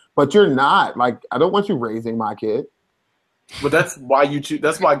of it. But you're not. Like, I don't want you raising my kid. But that's why you choose.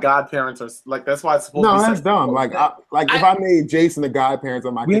 That's why godparents are like. That's why it's supposed to be. No, that's dumb. Like, if I made Jason the godparents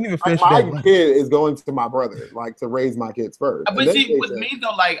of my kid, my kid is going to my brother, like, to raise my kids first. But see, with me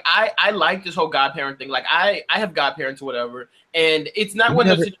though, like, I like this whole godparent thing. Like, I have godparents or whatever, and it's not one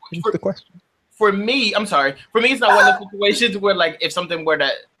of those situations. For me, I'm sorry. For me, it's not one of those situations where, like, if something were to,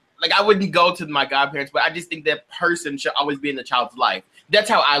 like, I wouldn't go to my godparents, but I just think that person should always be in the child's life. That's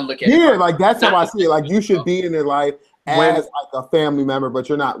how I look at it. Yeah, like, that's how I see it. Like, you should be in their life as like a family member, but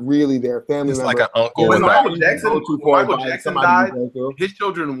you're not really their family member. Like an uncle. When Michael Jackson died, his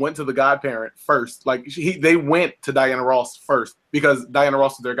children went to the godparent first. Like, they went to Diana Ross first because Diana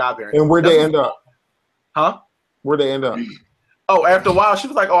Ross was their godparent. And where'd they end up? Huh? Where'd they end up? Oh, after a while, she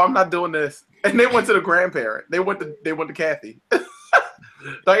was like, "Oh, I'm not doing this," and they went to the grandparent. They went to Kathy.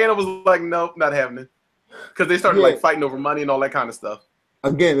 Diana was like, "Nope, not having it," because they started like fighting over money and all that kind of stuff.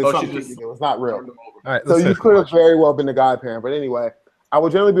 Again, it's something you do. It's not real. All right, so you could have very well been a godparent. But anyway, I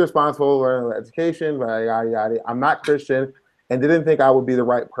would generally be responsible for education, yada, yada, yada. I'm not Christian and didn't think I would be the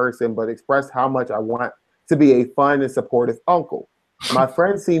right person, but expressed how much I want to be a fun and supportive uncle. My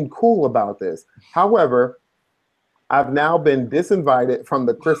friends seemed cool about this. However, I've now been disinvited from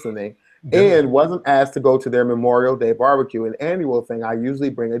the christening and wasn't asked to go to their Memorial Day barbecue, an annual thing I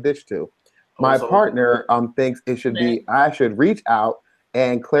usually bring a dish to. My partner thinks it should be, I should reach out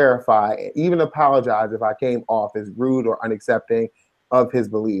and clarify, even apologize if I came off as rude or unaccepting of his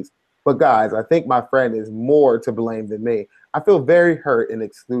beliefs. But guys, I think my friend is more to blame than me. I feel very hurt and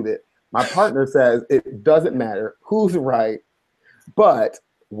excluded. My partner says it doesn't matter who's right, but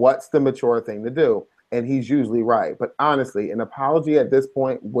what's the mature thing to do? And he's usually right. But honestly, an apology at this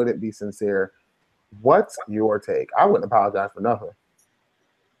point wouldn't be sincere. What's your take? I wouldn't apologize for nothing.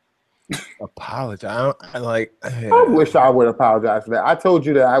 Apologize. I wish I would apologize for that. I told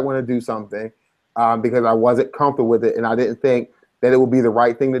you that I want to do something because I wasn't comfortable with it, and I didn't think that it would be the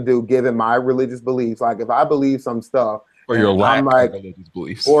right thing to do given my religious beliefs. Like, if I believe some stuff, or your lack of religious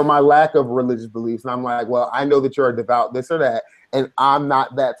beliefs, or my lack of religious beliefs, and I'm like, well, I know that you're a devout this or that, and I'm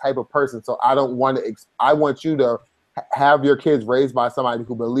not that type of person, so I don't want to. I want you to have your kids raised by somebody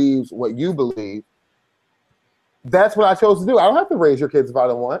who believes what you believe. That's what I chose to do. I don't have to raise your kids if I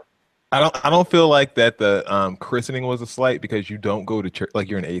don't want. I don't feel like that the christening was a slight because you don't go to church. Like,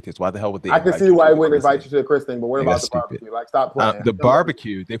 you're an atheist. Why the hell would they? I can see why they wouldn't invite you to the christening, but what about the barbecue? Like, stop playing. The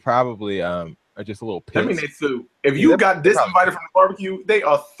barbecue, they probably are just a little pissed. I mean, they sue. If you got disinvited from the barbecue, they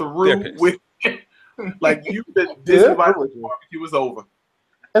are through with it. Like, you've been disinvited from the barbecue, is over.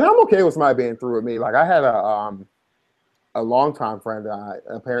 And I'm okay with somebody being through with me. Like, I had a longtime friend that I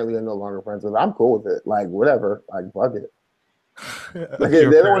apparently am no longer friends with. I'm cool with it. Like, whatever. Like, fuck it. Like, if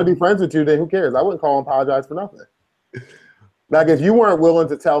they don't want to be friends with you, then who cares? I wouldn't call and apologize for nothing. Like, if you weren't willing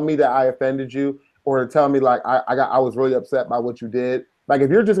to tell me that I offended you, or to tell me like I was really upset by what you did, like, if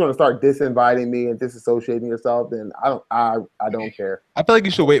you're just going to start disinviting me and disassociating yourself, then I don't care. I feel like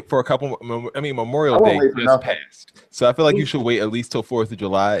you should wait for a couple. Memorial Day just passed, so I feel like you should wait at least till 4th of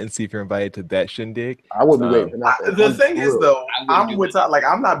July and see if you're invited to that shindig. I wouldn't be waiting for nothing. The thing is, though, I'm with like,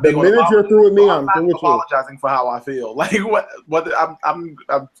 I'm not big. The minute you're through with me, I'm through with you. Apologizing for how I feel. Like, what I'm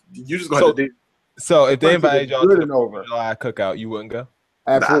you just going to do. So if they invited y'all to the July cookout, you wouldn't go?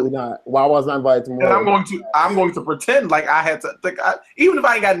 Absolutely not. Why was I invited to more? And I'm going to pretend like I had to. Like, even if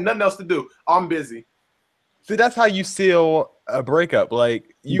I ain't got nothing else to do, I'm busy. See, that's how you seal a breakup.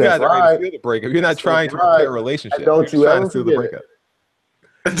 Like, you guys are ready to seal the breakup. You're not trying to repair a relationship. Don't you ever seal the breakup.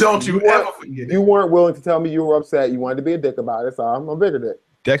 Don't you ever forget it. You weren't willing to tell me you were upset. You wanted to be a dick about it, so I'm a bigger dick.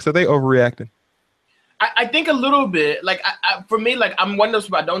 Dex, are they overreacting? I think a little bit. Like, for me, like, I'm one of those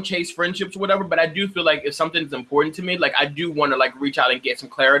people, I don't chase friendships or whatever, but I do feel like if something's important to me, like, I do want to, like, reach out and get some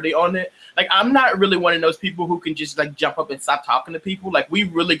clarity on it. Like, I'm not really one of those people who can just, like, jump up and stop talking to people. Like, we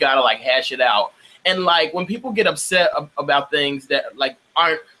really got to, like, hash it out. And, like, when people get upset about things that, like,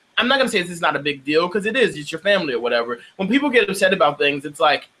 aren't, I'm not going to say this is not a big deal, because it is. It's your family or whatever. When people get upset about things, it's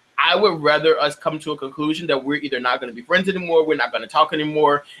like, I would rather us come to a conclusion that we're either not going to be friends anymore, we're not going to talk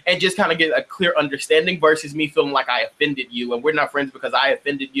anymore, and just kind of get a clear understanding versus me feeling like I offended you and we're not friends because I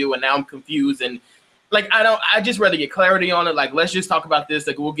offended you and now I'm confused and Like I just rather get clarity on it. Like let's just talk about this.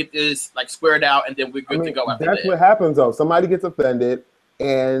 Like we'll get this like squared out, and then we're good to go after that's that. what happens though. Somebody gets offended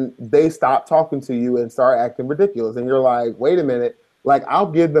and they stop talking to you and start acting ridiculous, and you're like, wait a minute. Like I'll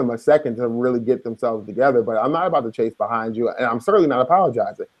give them a second to really get themselves together, but I'm not about to chase behind you, and I'm certainly not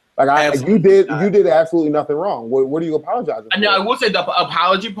apologizing. Like you did absolutely nothing wrong. What are you apologizing for? I will say the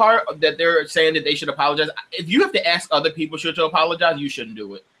apology part that they're saying that they should apologize. If you have to ask other people should to apologize, you shouldn't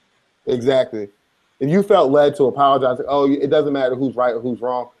do it. Exactly. If you felt led to apologize, it doesn't matter who's right or who's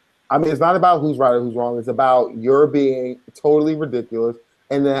wrong. I mean, it's not about who's right or who's wrong. It's about you're being totally ridiculous.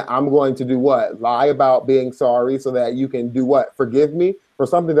 And then I'm going to do what? Lie about being sorry so that you can do what? Forgive me for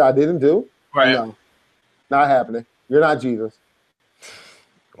something that I didn't do? Right. No, not happening. You're not Jesus.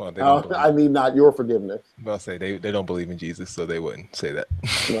 Well, I need not your forgiveness. I'll say they don't believe in Jesus, so they wouldn't say that.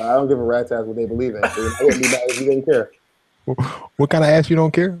 Well, I don't give a rat's ass what they believe in. So it wouldn't be bad if you didn't care. What kind of ass you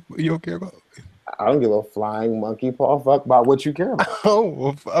don't care? You don't care about? I don't give a flying monkey paw fuck about what you care about.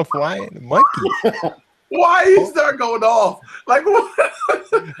 Oh, a flying monkey. Why you start going off? Like what?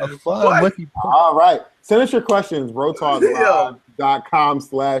 A flying monkey paw. All right. Send us your questions,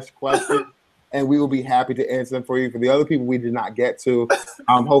 brotalklive.com/questions, and we will be happy to answer them for you. For the other people we did not get to,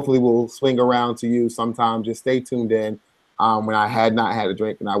 hopefully we'll swing around to you sometime. Just stay tuned in when I had not had a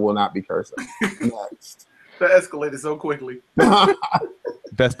drink, and I will not be cursing. Next. That escalated so quickly.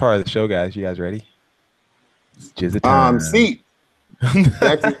 Best part of the show, guys. You guys ready? It's Jizza time. Seat.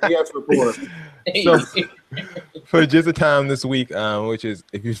 Back to the PS reporter. So, for Jizza time this week, which is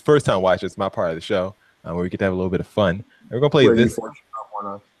if you first time watch, it's my part of the show where we get to have a little bit of fun. And we're gonna play this.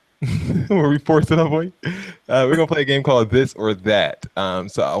 Where we force it up on you. We're gonna play a game called This or That.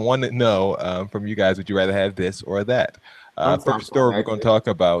 So I want to know from you guys, would you rather have this or that? First story we're going to talk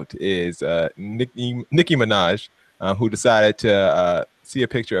about is Nicki Minaj, who decided to see a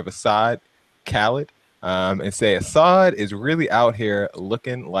picture of Assad Khaled and say Assad is really out here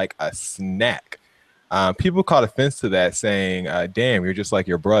looking like a snack. People caught offense to that, saying, damn, you're just like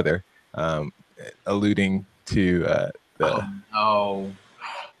your brother, alluding to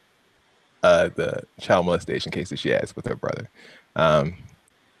the child molestation case that she has with her brother.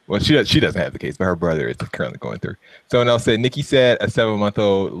 Well, she doesn't have the case, but her brother is currently going through. Someone else said, Nicki said a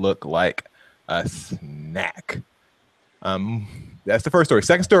 7-month-old looked like a snack. That's the first story.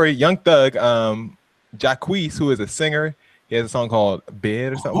 Second story, Young Thug, Jacquees, who is a singer, he has a song called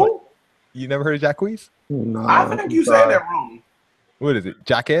Bed or something. Who? You never heard of Jacquees? No, I think you said that wrong. What is it?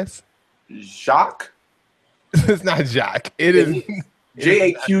 Jackass? Jacques? It's not Jacques. It is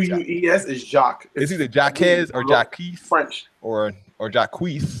Jaqques is Jacques. It's either Jacques or Jacquees French or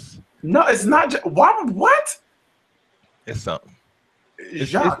Jacquees. No, it's not. What? It's something.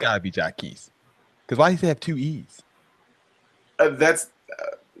 It's Jacques. gotta be Jacquees. Because why does it have two E's? That's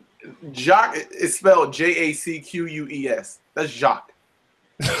Jacques is spelled Jacques. That's Jacques.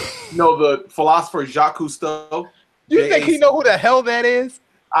 No, the philosopher Jacques Cousteau. You think he know who the hell that is?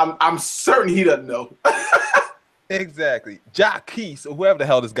 I'm certain he doesn't know. Exactly. Jacquees, or whoever the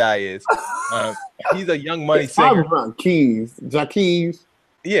hell this guy is. He's a Young Money singer. Jacquees.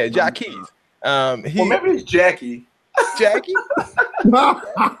 Yeah, Jacquees. Well, maybe it's Jackie. Jackie?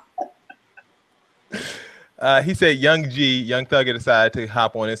 He said Young Thug decided to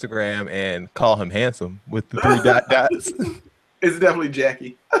hop on Instagram and call him handsome with the 3 dots. It's definitely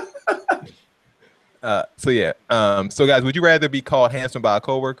Jackie. So guys, would you rather be called handsome by a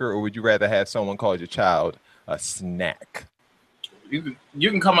coworker, or would you rather have someone call your child a snack? You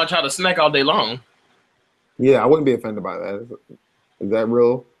can call my child a snack all day long. Yeah, I wouldn't be offended by that. Is that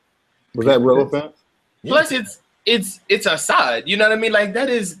real? Was that real offense? Plus, it's Assad. You know what I mean? Like that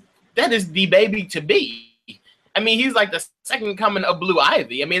is the baby to be. I mean, he's like the second coming of Blue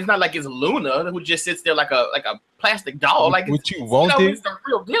Ivy. I mean, it's not like it's Luna who just sits there like a plastic doll. Like what you won't do? It's the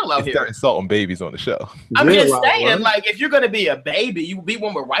real deal out here. Start insulting babies on the show. I'm just saying, like, if you're gonna be a baby, you be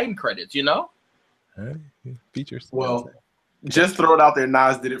one with writing credits. You know? Features. Well, just throw it out there.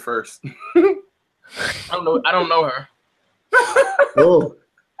 Nas did it first. I don't know her. Oh.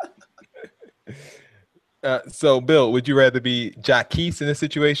 So, Bill, would you rather be Jacquees in this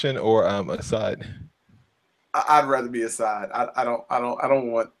situation or Assad? I'd rather be Assad. I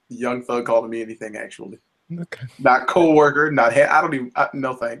don't want Young Thug calling me anything. Actually, okay. Not coworker. Not I don't even.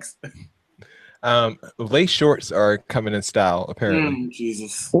 No thanks. Lace shorts are coming in style, apparently.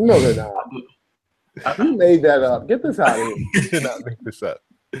 Jesus. No, they're not. You made that up. Get this out of here. You did not make this up.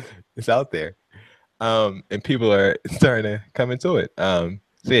 It's out there. And people are starting to come into it. So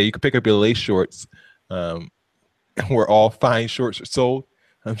yeah, you can pick up your lace shorts. Where all fine shorts are sold,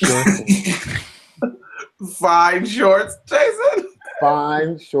 I'm sure. Fine shorts, Jason.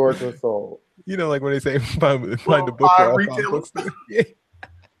 Fine shorts are sold. You know, like when they say find the book for five all retailers. books. Yeah.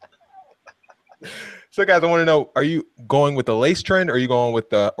 So, guys, I want to know: are you going with the lace trend, or are you going with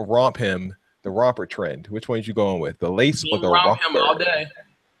the romper trend? Which one are you going with, the lace or the Romp him romper? all day.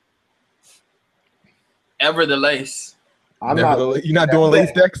 Ever the lace. You're not doing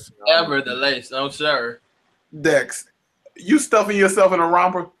lace decks. Ever the lace. No, sir. Dex, you stuffing yourself in a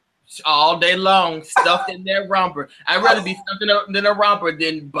romper? All day long, stuffed in that romper. I'd rather be stuffed in a romper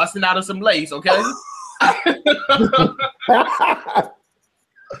than busting out of some lace, okay?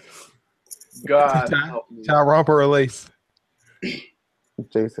 God help me. Child romper or lace?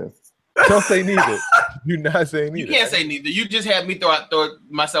 Jason. Don't say neither. You're not saying You neither. can't say neither. You just had me throw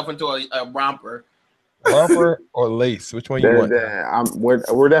myself into a romper. Romper or lace? Which one you want?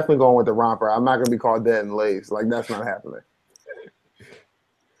 We're definitely going with the romper. I'm not gonna be called dead and lace. Like that's not happening.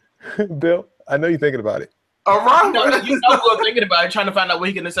 Bill, I know you're thinking about it. A romper? You know we're thinking about it, trying to find out what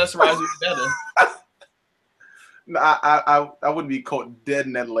he can accessorize it better. No, I wouldn't be caught dead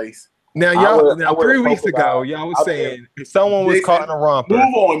in that lace. Now, y'all, 3 weeks ago, y'all was saying if someone was Jason, caught in a romper.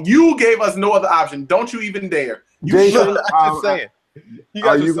 Move on. You gave us no other option. Don't you even dare. You Jason, I'm just saying. You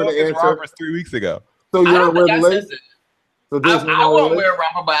guys were gonna saying answer? rompers 3 weeks ago. So I you're don't gonna think wear I the said lace? it. So Jason, I won't wear a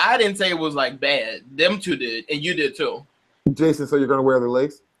romper, but I didn't say it was like bad. Them two did, and you did too. Jason, so you're gonna wear the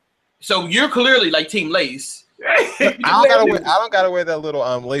lace? So you're clearly like Team Lace. I don't gotta wear that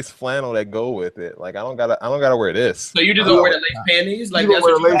little lace flannel that go with it. Like I don't gotta wear this. So you just don't wear the lace panties? Like You that's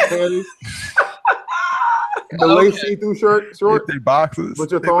don't wear what lace you panties? The lace see-through short They boxes.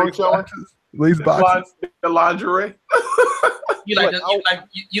 with your They thong lace showing? boxes. Lace boxes. The lingerie. You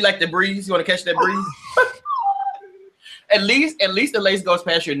like the breeze? You want to catch that breeze? At least the lace goes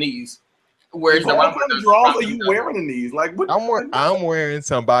past your knees. Whereas the What romper kind of does- drawers are you wearing in these? Like what? I'm wearing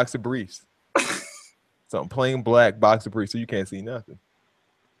some boxer briefs. Some plain black boxer briefs, so you can't see nothing.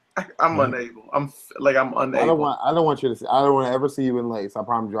 I'm unable. I'm unable. I don't want you to see. I don't want to ever see you in lace. I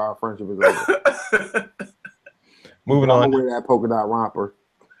promise you, our friendship is over. Moving I'm on. gonna wear that polka dot romper.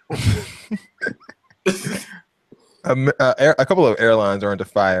 A couple of airlines are under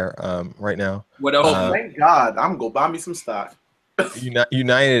fire right now. What else? Thank God. I'm gonna buy me some stock.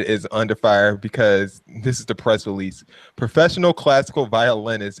 United is under fire because this is the press release. Professional classical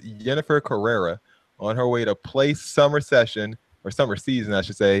violinist Jennifer Carrera, on her way to play summer season, I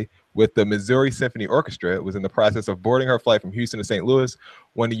should say, with the Missouri Symphony Orchestra, was in the process of boarding her flight from Houston to St. Louis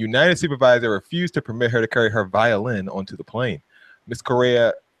when the United supervisor refused to permit her to carry her violin onto the plane. Ms.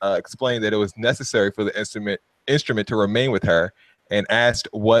 Correa explained that it was necessary for the instrument to remain with her and asked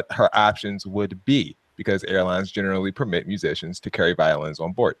what her options would be, because airlines generally permit musicians to carry violins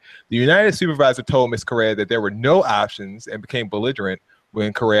on board. The United supervisor told Ms. Correa that there were no options and became belligerent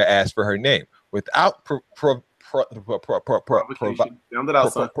when Correa asked for her name. Without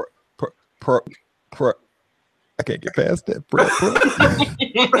I can't get past that.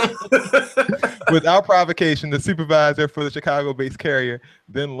 Without provocation, the supervisor for the Chicago-based carrier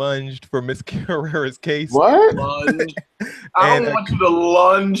then lunged for Ms. Carrera's case. What? Lunge. I don't want you to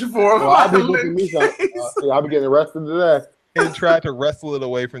lunge for a I'll be booking violin me some. I'll be getting arrested today. And tried to wrestle it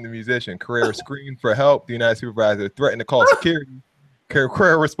away from the musician. Carrera screamed for help. The United supervisor threatened to call security.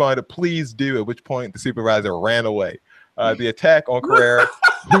 Carrera responded, "Please do," at which point the supervisor ran away. The attack on Carrera,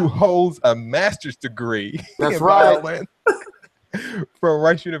 who holds a master's degree That's in right. violin from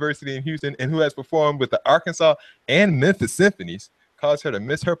Rice University in Houston, and who has performed with the Arkansas and Memphis Symphonies, caused her to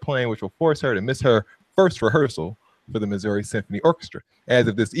miss her plane, which will force her to miss her first rehearsal for the Missouri Symphony Orchestra. As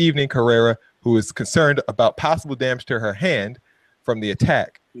of this evening, Carrera, who is concerned about possible damage to her hand from the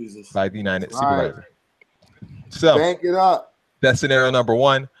attack by the United supervisor. So Bank it up. that's scenario number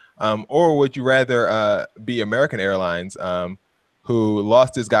one. Or would you rather be American Airlines, who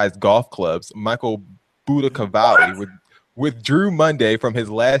lost this guy's golf clubs? Michael Buttacavalli withdrew Monday from his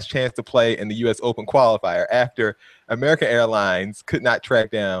last chance to play in the U.S. Open qualifier after American Airlines could not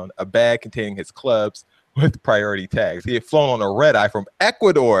track down a bag containing his clubs with priority tags. He had flown on a red eye from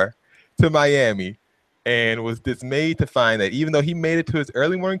Ecuador to Miami and was dismayed to find that even though he made it to his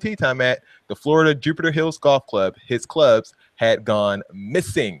early morning tee time at the Florida Jupiter Hills Golf Club, his clubs had gone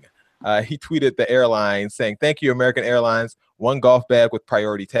missing. He tweeted the airline saying, "Thank you, American Airlines. One golf bag with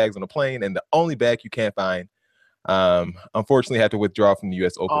priority tags on the plane and the only bag you can't find. Unfortunately, had to withdraw from the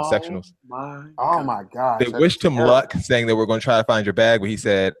U.S. Open sectionals." Oh my gosh. They wished him luck, saying that we're going to try to find your bag, but he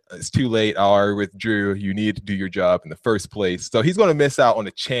said, "It's too late. I already withdrew. You need to do your job in the first place." So he's going to miss out on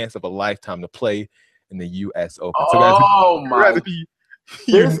the chance of a lifetime to play in the U.S. Open. So guys,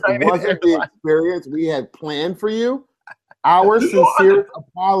 This wasn't the experience we had planned for you. Our sincere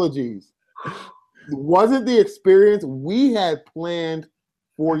apologies. Wasn't the experience we had planned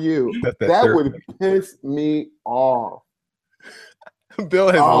for you. That's that That third would piss me off.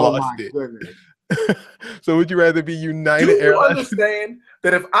 Bill has Oh lost my it. goodness. So would you rather be Do United you Airlines? understand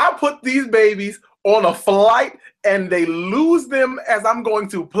that if I put these babies on a flight and they lose them as I'm going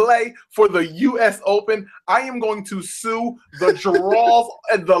to play for the U.S. Open, I am going to sue the draws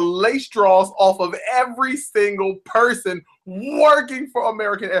and the lace draws off of every single person working for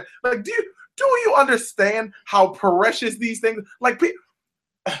American Airlines. Like, do you understand how precious these things? Like,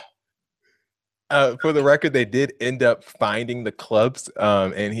 For the record, they did end up finding the clubs,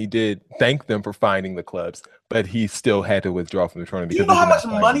 and he did thank them for finding the clubs, but he still had to withdraw from the tournament. do you because know they how did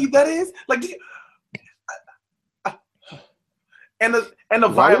much not find money them. that is? Like, and the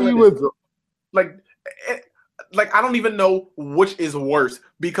Why do you violinist, withdraw? like I don't even know which is worse,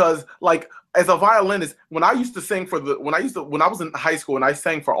 because like as a violinist, when I used to sing when I was in high school and I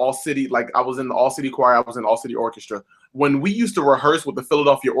sang for All City, like I was in the All City Choir, I was in All City Orchestra. When we used to rehearse with the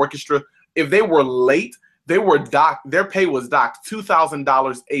Philadelphia Orchestra, if they were late, they were docked. Their pay was docked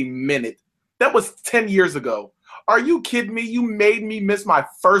 $2,000 a minute. That was 10 years ago. Are you kidding me? You made me miss my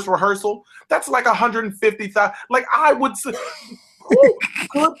first rehearsal. That's like $150,000. Like I would. Oh,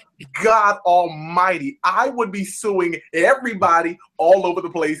 good God Almighty! I would be suing everybody all over the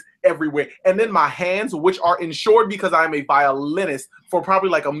place, everywhere. And then my hands, which are insured because I'm a violinist, for probably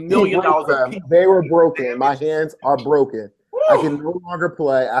like $1 million a piece. They were broken. My hands are broken. I can no longer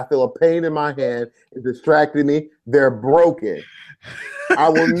play. I feel a pain in my hand. It's distracting me. They're broken. I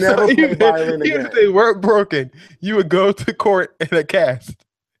will never play violin Even again. if they weren't broken, you would go to court in a cast.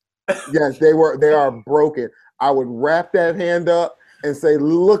 Yes, they are broken. I would wrap that hand up and say,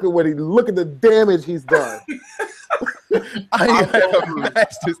 look at the damage he's done. I have a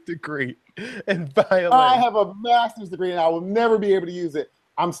master's degree in violin. I have a master's degree and I will never be able to use it.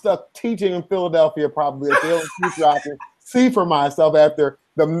 I'm stuck teaching in Philadelphia, probably at the only future I can see for myself after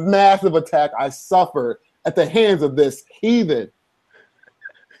the massive attack I suffered at the hands of this heathen.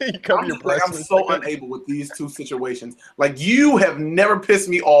 You cover your breast I'm for a so second. unable with these two situations. Like you have never pissed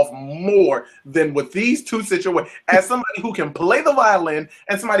me off more than with these two situations. As somebody who can play the violin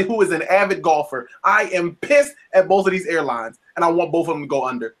and somebody who is an avid golfer, I am pissed at both of these airlines, and I want both of them to go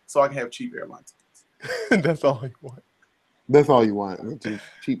under so I can have cheap airlines. That's all you want. That's all you want. Which is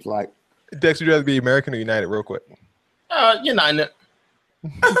cheap like. Dex, would you rather be American or United, real quick? United.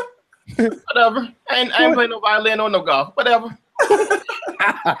 Whatever. I ain't playing no violin or no golf. Whatever.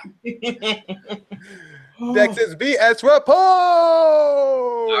 Dex's BS report.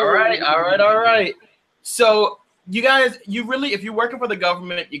 All right. So you guys, if you're working for the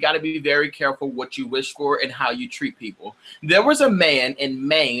government, you got to be very careful what you wish for and how you treat people. There was a man in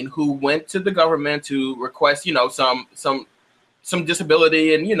Maine who went to the government to request, some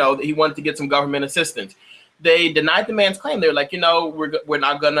disability, and he wanted to get some government assistance. They denied the man's claim. They're like, we're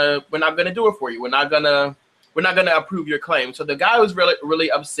not gonna do it for you. We're not gonna approve your claim. So the guy was really,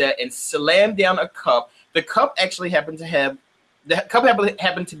 really upset and slammed down a cup. The cup actually happened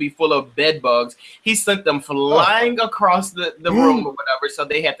to be full of bed bugs. He sent them flying across the room or whatever. So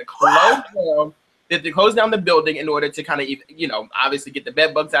they had to close down. They had to close down the building in order to kind of, obviously get the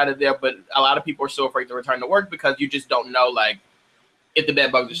bed bugs out of there. But a lot of people are so afraid to return to work because you just don't know, like, if the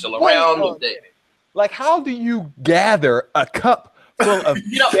bed bugs are still around. Like, how do you gather a cup full of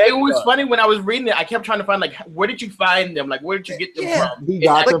it was funny when I was reading it. I kept trying to find, like, where did you find them? Like, where did you get them from? He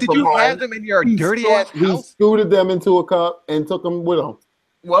got them did from you home. have them in your dirty ass He house? scooted them into a cup and took them with him.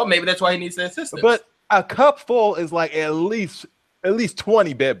 Well, maybe that's why he needs the assistance. But a cup full is like at least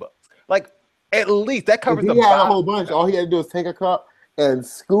 20 bed bugs. Like, at least that covers If the he had a bottom. whole bunch. All he had to do was take a cup and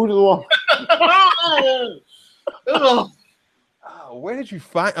scoot it along. Ugh. Oh, where did you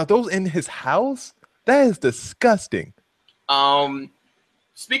find? Are those in his house? That is disgusting.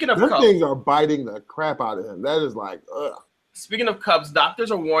 Speaking of Those cups, things are biting the crap out of him. That is like, ugh. Speaking of cups, doctors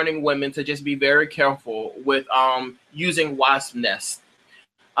are warning women to just be very careful with using wasp nests.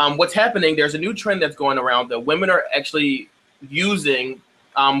 What's happening? There's a new trend that's going around that women are actually using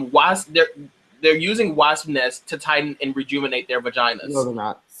wasp. They're using wasp nests to tighten and rejuvenate their vaginas. No, they're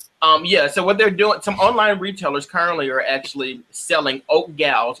not. So what they're doing, some online retailers currently are actually selling oak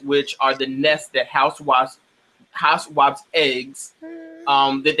gals, which are the nests that house wasps eggs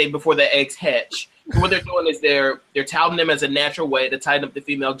before the eggs hatch. So what they're doing is they're touting them as a natural way to tighten up the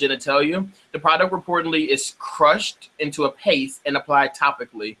female genitalia. The product reportedly is crushed into a paste and applied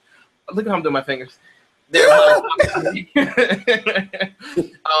topically. Look at how I'm doing my fingers.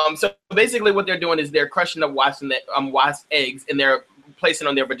 So basically what they're doing is they're crushing up wasp eggs, and they're placing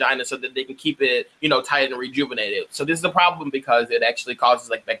on their vagina so that they can keep it, tight and rejuvenated. So this is a problem because it actually causes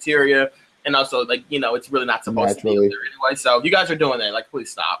like bacteria and also like it's really not supposed to be there anyway. So if you guys are doing that, like,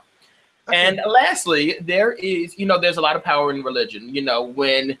 please stop. And lastly, there is there's a lot of power in religion.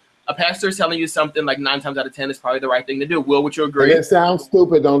 When a pastor is telling you something, like 9 times out of 10 is probably the right thing to do. Will, would you agree? If it sounds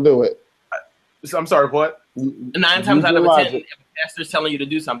stupid, don't do it. So, I'm sorry, what? 9 times out of 10, if a pastor is telling you to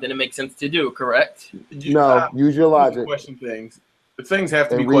do something, it makes sense to do, correct? No, use your logic. Question things. The things have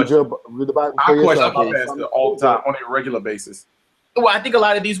to be read questioned. Read the Bible I for question yourself. my pastor all the time on a regular basis. Well, I think a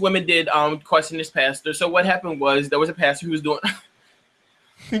lot of these women did question this pastor. So what happened was there was a pastor who was doing.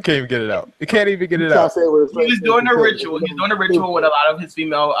 He can't even get it out. He can't even get it out. He was doing a ritual. He's doing a ritual with a lot of his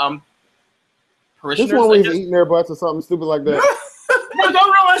female parishioners. This one where he's eating their butts or something stupid like that. No, don't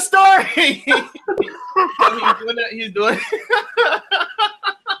ruin my story.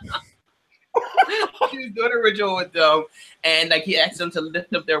 He's doing a ritual with them, and like he asked them to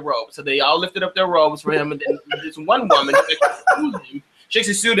lift up their robes. So they all lifted up their robes for him, and then this one woman she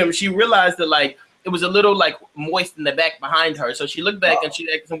sued him. She realized that like it was a little like moist in the back behind her, so she looked back and she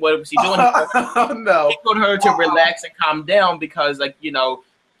asked him what was he doing. No, he told her to relax and calm down because like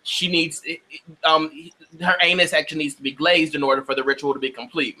she needs her anus actually needs to be glazed in order for the ritual to be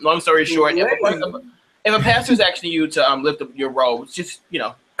complete. Long story short, if a pastor's asking you to lift up your robes, just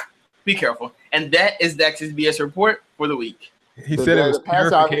be careful. And that is Dex's BS report for the week. He said it was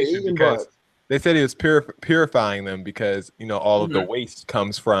purification because they said he was purifying them because all of the waste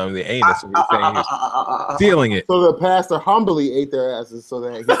comes from the anus. So he's saying he's sealing it. So the pastor humbly ate their asses so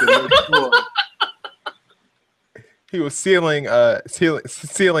that he could make sure. He was sealing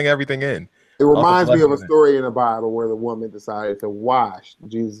everything in. It reminds me of a story in the Bible where the woman decided to wash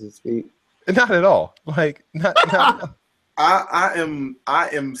Jesus' feet. Not at all. Like not. I've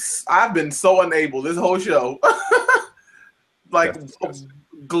been so unable this whole show. Like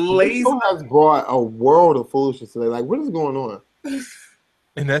glazed has brought a world of foolishness today. Like, what is going on?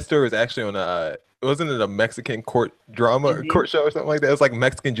 And that story was actually on wasn't it a Mexican court drama or court show or something like that? It was like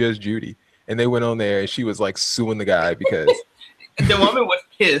Mexican Judge Judy. And they went on there and she was like suing the guy because the woman was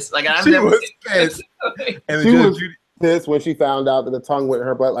pissed. Like she was pissed. And she was pissed when she found out that the tongue went in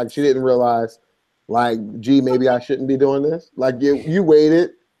her butt. Like she didn't realize, like, gee, maybe I shouldn't be doing this. Like you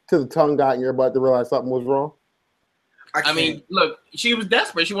waited till the tongue got in your butt to realize something was wrong. I mean, look, she was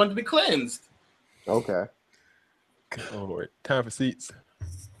desperate. She wanted to be cleansed. Okay. Oh Lord. Time for seats.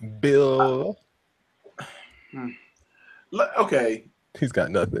 Bill. Okay. He's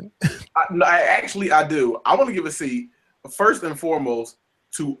got nothing. I do. I want to give a seat first and foremost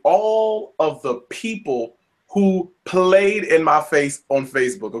to all of the people who played in my face on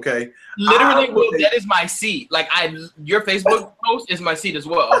Facebook. Okay, literally, that is my seat. Like your Facebook post is my seat as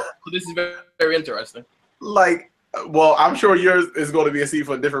well. So this is very, very interesting. Like, well, I'm sure yours is going to be a seat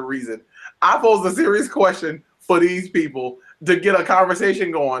for a different reason. I posed a serious question for these people to get a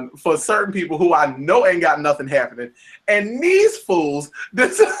conversation going for certain people who I know ain't got nothing happening. And these fools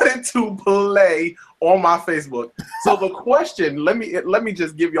decided to play on my Facebook. So the question, let me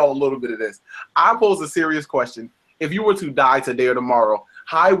just give y'all a little bit of this. I posed a serious question. If you were to die today or tomorrow,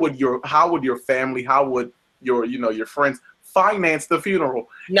 how would your family, how would your friends finance the funeral?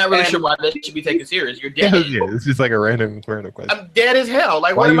 Not really sure why that should be taken serious. You're dead. Yeah, it's just like a random question. I'm dead as hell.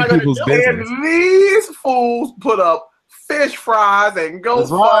 Like, what am I going to do? Business? And these fools put up fish fries and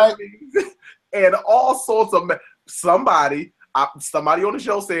GoFundMe and all sorts of somebody on the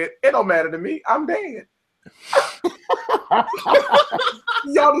show said it don't matter to me. I'm dead.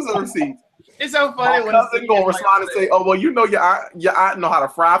 Y'all deserve seats. It's so funny when cousin gonna respond and say, "Oh well, your aunt know how to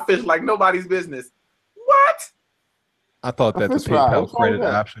fry fish like nobody's business." What? I thought that the PayPal credit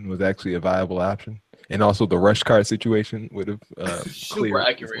option was actually a viable option, and also the rush card situation would have super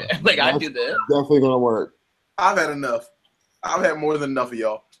accurate. Well. Like I do that. Definitely gonna work. I've had enough. I've had more than enough of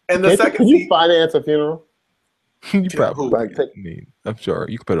y'all. And the second, can you finance a funeral? You probably. I'm sure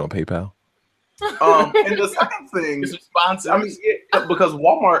you can put it on PayPal. And the second thing, I mean, because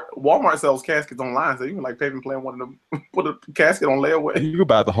Walmart sells caskets online, so you can like pay and plan one of them, put a casket on layaway. You could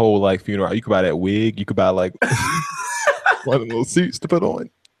buy the whole like funeral. You could buy that wig. You could buy like one of those suits to put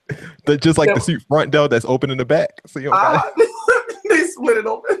on. Just like the suit front though, that's open in the back. So you don't they split it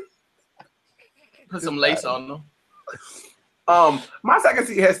open. Put some lace on them. My second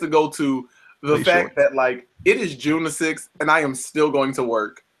seat has to go to the fact that like it is June the 6th and I am still going to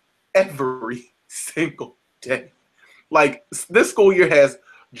work every single day. Like this school year has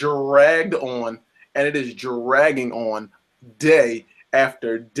dragged on and it is dragging on day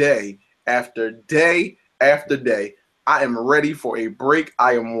after day after day after day. I am ready for a break.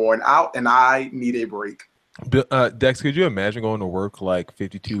 I am worn out and I need a break. Dex, could you imagine going to work like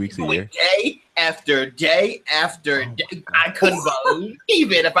 52 weeks a year? after day after day. I couldn't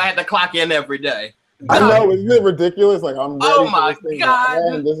believe it if I had to clock in every day. I know, isn't it ridiculous? Like, I'm ready Oh for my this thing.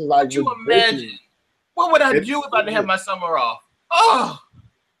 God. Man, this is like Could you ridiculous. imagine? What would I do if I didn't have my summer off? Oh,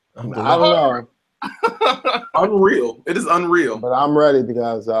 I don't know, Unreal. It is unreal. but I'm ready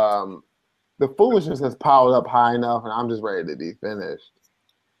because the foolishness has piled up high enough, and I'm just ready to be finished.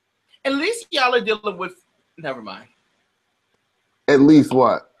 at least y'all are dealing with. Never mind. At least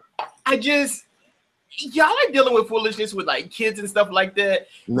what? Y'all are dealing with foolishness with like kids and stuff like that.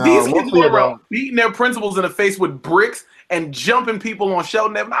 No, These kids mostly go it around don't. beating their principals in the face with bricks and jumping people on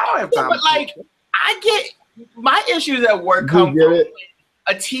Sheldon Avenue. I don't have Yeah, time. but for like, I get my issues at work You come get from it?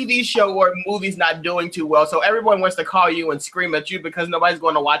 a TV show or a movie's not doing too well, so everyone wants to call you and scream at you because nobody's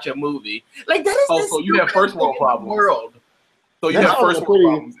going to watch a movie. Like that is Oh, the so you have stupidest first world thing in the problems. world. So you That have sounds first a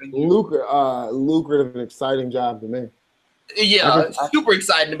world pretty problems. lucrative and exciting job to me. Yeah, super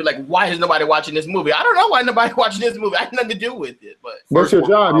exciting to be like, why is nobody watching this movie? I don't know why nobody watching this movie. I had nothing to do with it, but What's your world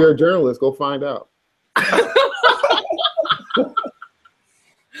job? problem. You're a journalist. Go find out.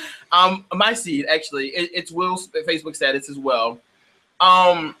 My seed actually, it's Will's Facebook status as well.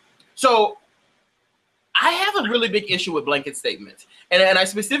 So I have a really big issue with blanket statements, and I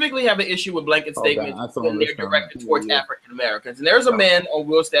specifically have an issue with blanket Oh, statements God, I saw when this they're coming. directed towards Yeah. African Americans. And there's a man on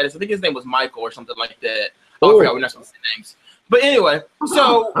Will's status. I think his name was Michael or something like that. Oh, I forgot. We're not supposed to say names. But anyway,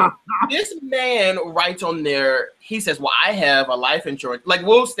 so this man writes on there. He says, "Well, I have a life insurance." Like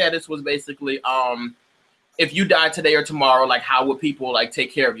Will's status was basically, if you died today or tomorrow, like how would people like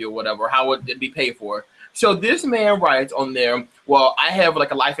take care of you or whatever? How would it be paid for? So this man writes on there, well, I have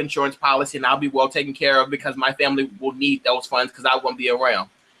like a life insurance policy and I'll be well taken care of because my family will need those funds because I won't be around.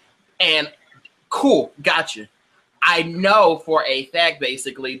 And cool, gotcha. I know for a fact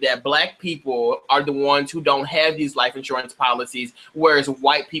basically that black people are the ones who don't have these life insurance policies, whereas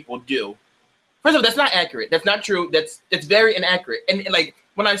white people do. First of all, that's not accurate. That's not true. That's very inaccurate. And like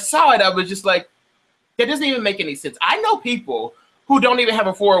when I saw it, I was just like, that doesn't even make any sense. I know people who don't even have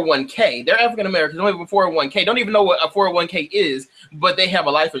a 401k. They're African Americans, don't have a 401k, don't even know what a 401k is, but they have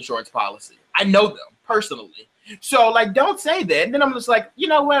a life insurance policy. I know them personally. So like, don't say that. And then I'm just like, you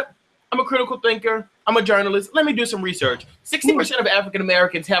know what? I'm a critical thinker. I'm a journalist. Let me do some research. 60% of African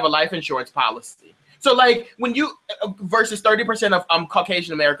Americans have a life insurance policy. So like when you versus 30% of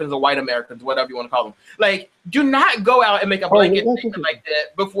Caucasian Americans or white Americans, whatever you want to call them, like do not go out and make a blanket statement like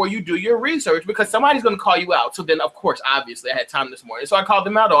that before you do your research because somebody's going to call you out. So then, of course, obviously, I had time this morning, so I called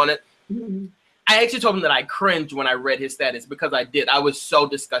them out on it. I actually told him that I cringed when I read his status because I did. I was so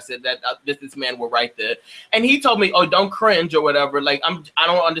disgusted that this man would write that, and he told me, "Oh, don't cringe or whatever." Like I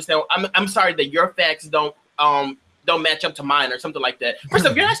don't understand. I'm sorry that your facts don't match up to mine or something like that. First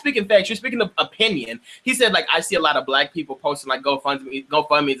off, you're not speaking facts, you're speaking of opinion. He said, like, I see a lot of black people posting like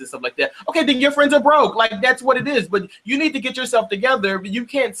GoFundMes and stuff like that. Okay, then your friends are broke. Like, that's what it is. But you need to get yourself together. But you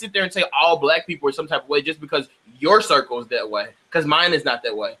can't sit there and say all black people are some type of way just because your circle is that way. Because mine is not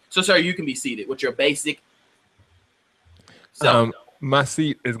that way. So, sir, you can be seated with your basic. My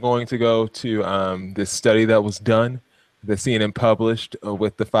seat is going to go to this study that was done. The CNN published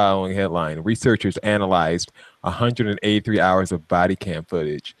with the following headline. Researchers analyzed 183 hours of body cam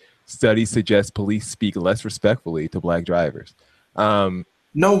footage. Study suggests police speak less respectfully to black drivers.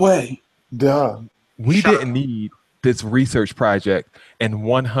 No way. Duh. We didn't need this research project and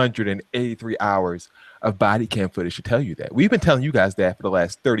 183 hours of body cam footage to tell you that. We've been telling you guys that for the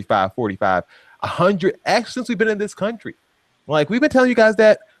last 35, 45, 100, actually since we've been in this country. Like, we've been telling you guys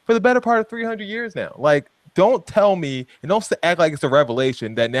that for the better part of 300 years now. Like, don't tell me and don't act like it's a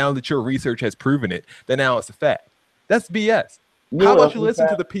revelation that now that your research has proven it, that now it's a fact. That's BS. How about you listen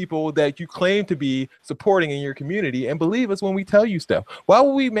to the people that you claim to be supporting in your community and believe us when we tell you stuff? Why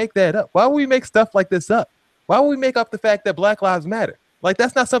would we make that up? Why would we make stuff like this up? Why would we make up the fact that Black Lives Matter? Like,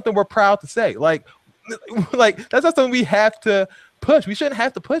 that's not something we're proud to say. Like that's not something we have to push. We shouldn't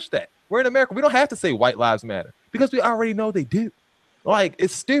have to push that. We're in America. We don't have to say white lives matter because we already know they do. Like,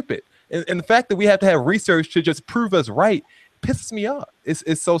 it's stupid. And the fact that we have to have research to just prove us right pisses me off.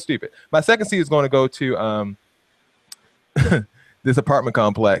 It's so stupid. My second seat is going to go to this apartment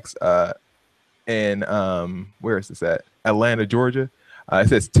complex in where is this at? Atlanta, Georgia. It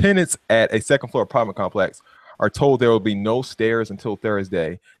says tenants at a second floor apartment complex are told there will be no stairs until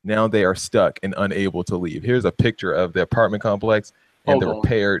Thursday. Now they are stuck and unable to leave. Here's a picture of the apartment complex and the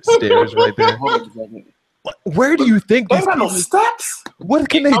repaired stairs right there. Where do you think They these got no people, steps. what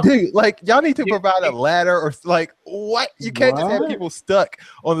can they do? Like, y'all need to provide a ladder or like what? You can't just have people stuck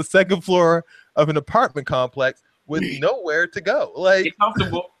on the second floor of an apartment complex with nowhere to go. Like, Get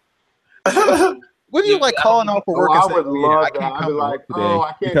comfortable. what do you like calling off for work? I and saying, would "Oh, yeah, love I that. can't I'd come be to like, work today oh, I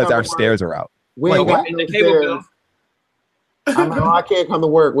can't because come our to work." stairs are out." We ain't Like, got pay no the cable bill. stairs. I can't come to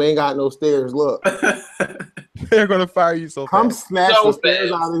work. We ain't got no stairs. Look, They're gonna fire you so come fast. snatch So the stairs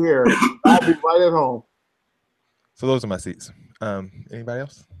fast. out of here. I'll be right at home. So those are my seats. Anybody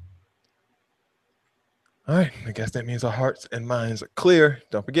else? All right, I guess that means our hearts and minds are clear.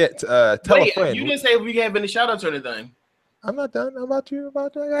 Don't forget, tell Wait, a friend. you didn't say if we have any shout outs or anything. I'm not done. I'm about you. I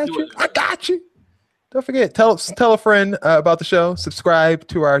got Do you. it. I got you. Don't forget, tell a friend about the show. Subscribe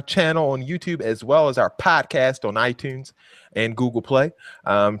to our channel on YouTube as well as our podcast on iTunes and Google Play.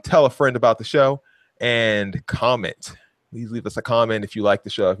 Tell a friend about the show and comment. Please leave us a comment if you like the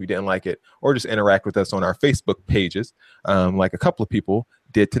show, if you didn't like it, or just interact with us on our Facebook pages, like a couple of people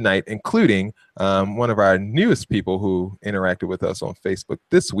did tonight, including one of our newest people who interacted with us on Facebook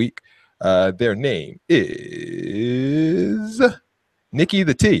this week. Their name is Nikki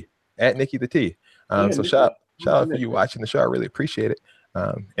the T, at Nikki the T. So shout out for you watching the show. I really appreciate it.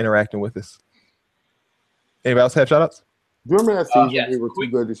 Interacting with us. Anybody else have shout outs? Do you remember that season yes. we were too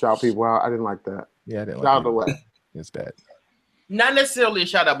good to shout people out? I didn't like that. Yeah, I didn't Shout like away. it. It's bad. Not necessarily a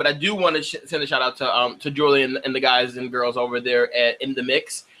shout out, but I do want to send a shout out to Julie and the guys and girls over there at In the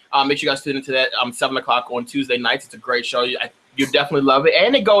Mix. Make sure you guys tune into that 7 o'clock on Tuesday nights. It's a great show. You definitely love it,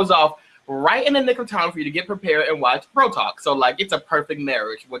 and it goes off right in the nick of time for you to get prepared and watch Pro Talk. So like, it's a perfect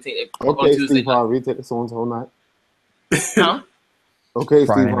marriage. On Okay, Tuesday Steve night. Harvey, take us on whole night. Huh? Okay,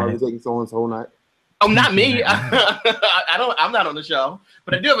 Friday Steve Harvey, night. take us on whole night. Oh, not me. I'm not on the show,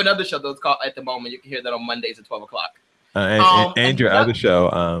 but I do have another show that's called At the Moment. You can hear that on Mondays at 12 o'clock. And your other show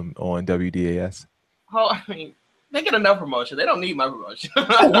on WDAS. Oh, I mean, they get enough promotion. They don't need my promotion. But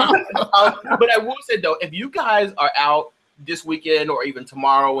I will say though, if you guys are out this weekend or even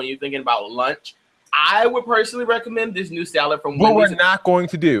tomorrow when you're thinking about lunch, I would personally recommend this new salad from What Wendy's. we're not going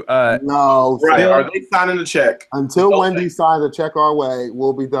to do. No, Right? still, Are they signing the check? until Okay. Wendy signs a check our way,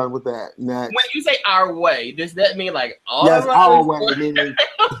 we'll be done with that. Next. When you say our way, does that mean like all Yes, of our us? way, meaning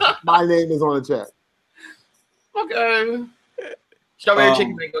my name is on the check. Okay. Strawberry Um,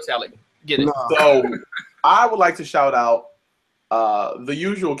 chicken mango salad. Get it. No. So I would like to shout out the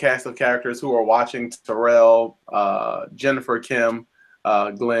usual cast of characters who are watching: Terrell, Jennifer, Kim,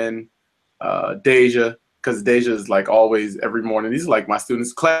 Glenn, Deja, because Deja is like always every morning. These are like my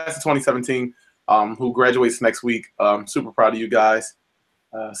students, class of 2017, who graduates next week. Super proud of you guys.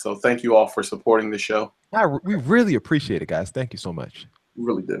 So thank you all for supporting the show. We really appreciate it, guys. Thank you so much. We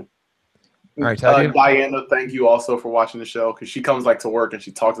really do. All right, Tadia. Diana, thank you also for watching the show because she comes like to work and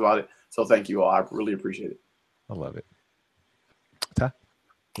she talks about it. So thank you all. I really appreciate it. I love it. Ta?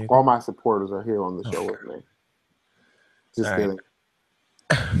 All my supporters are here on the show with me. Just All right.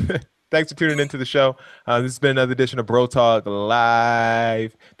 kidding. Thanks for tuning into the show. This has been another edition of Bro Talk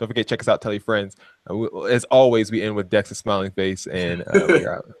Live. Don't forget, check us out, tell your friends. As always, we end with Dex's smiling face, and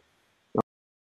we're out.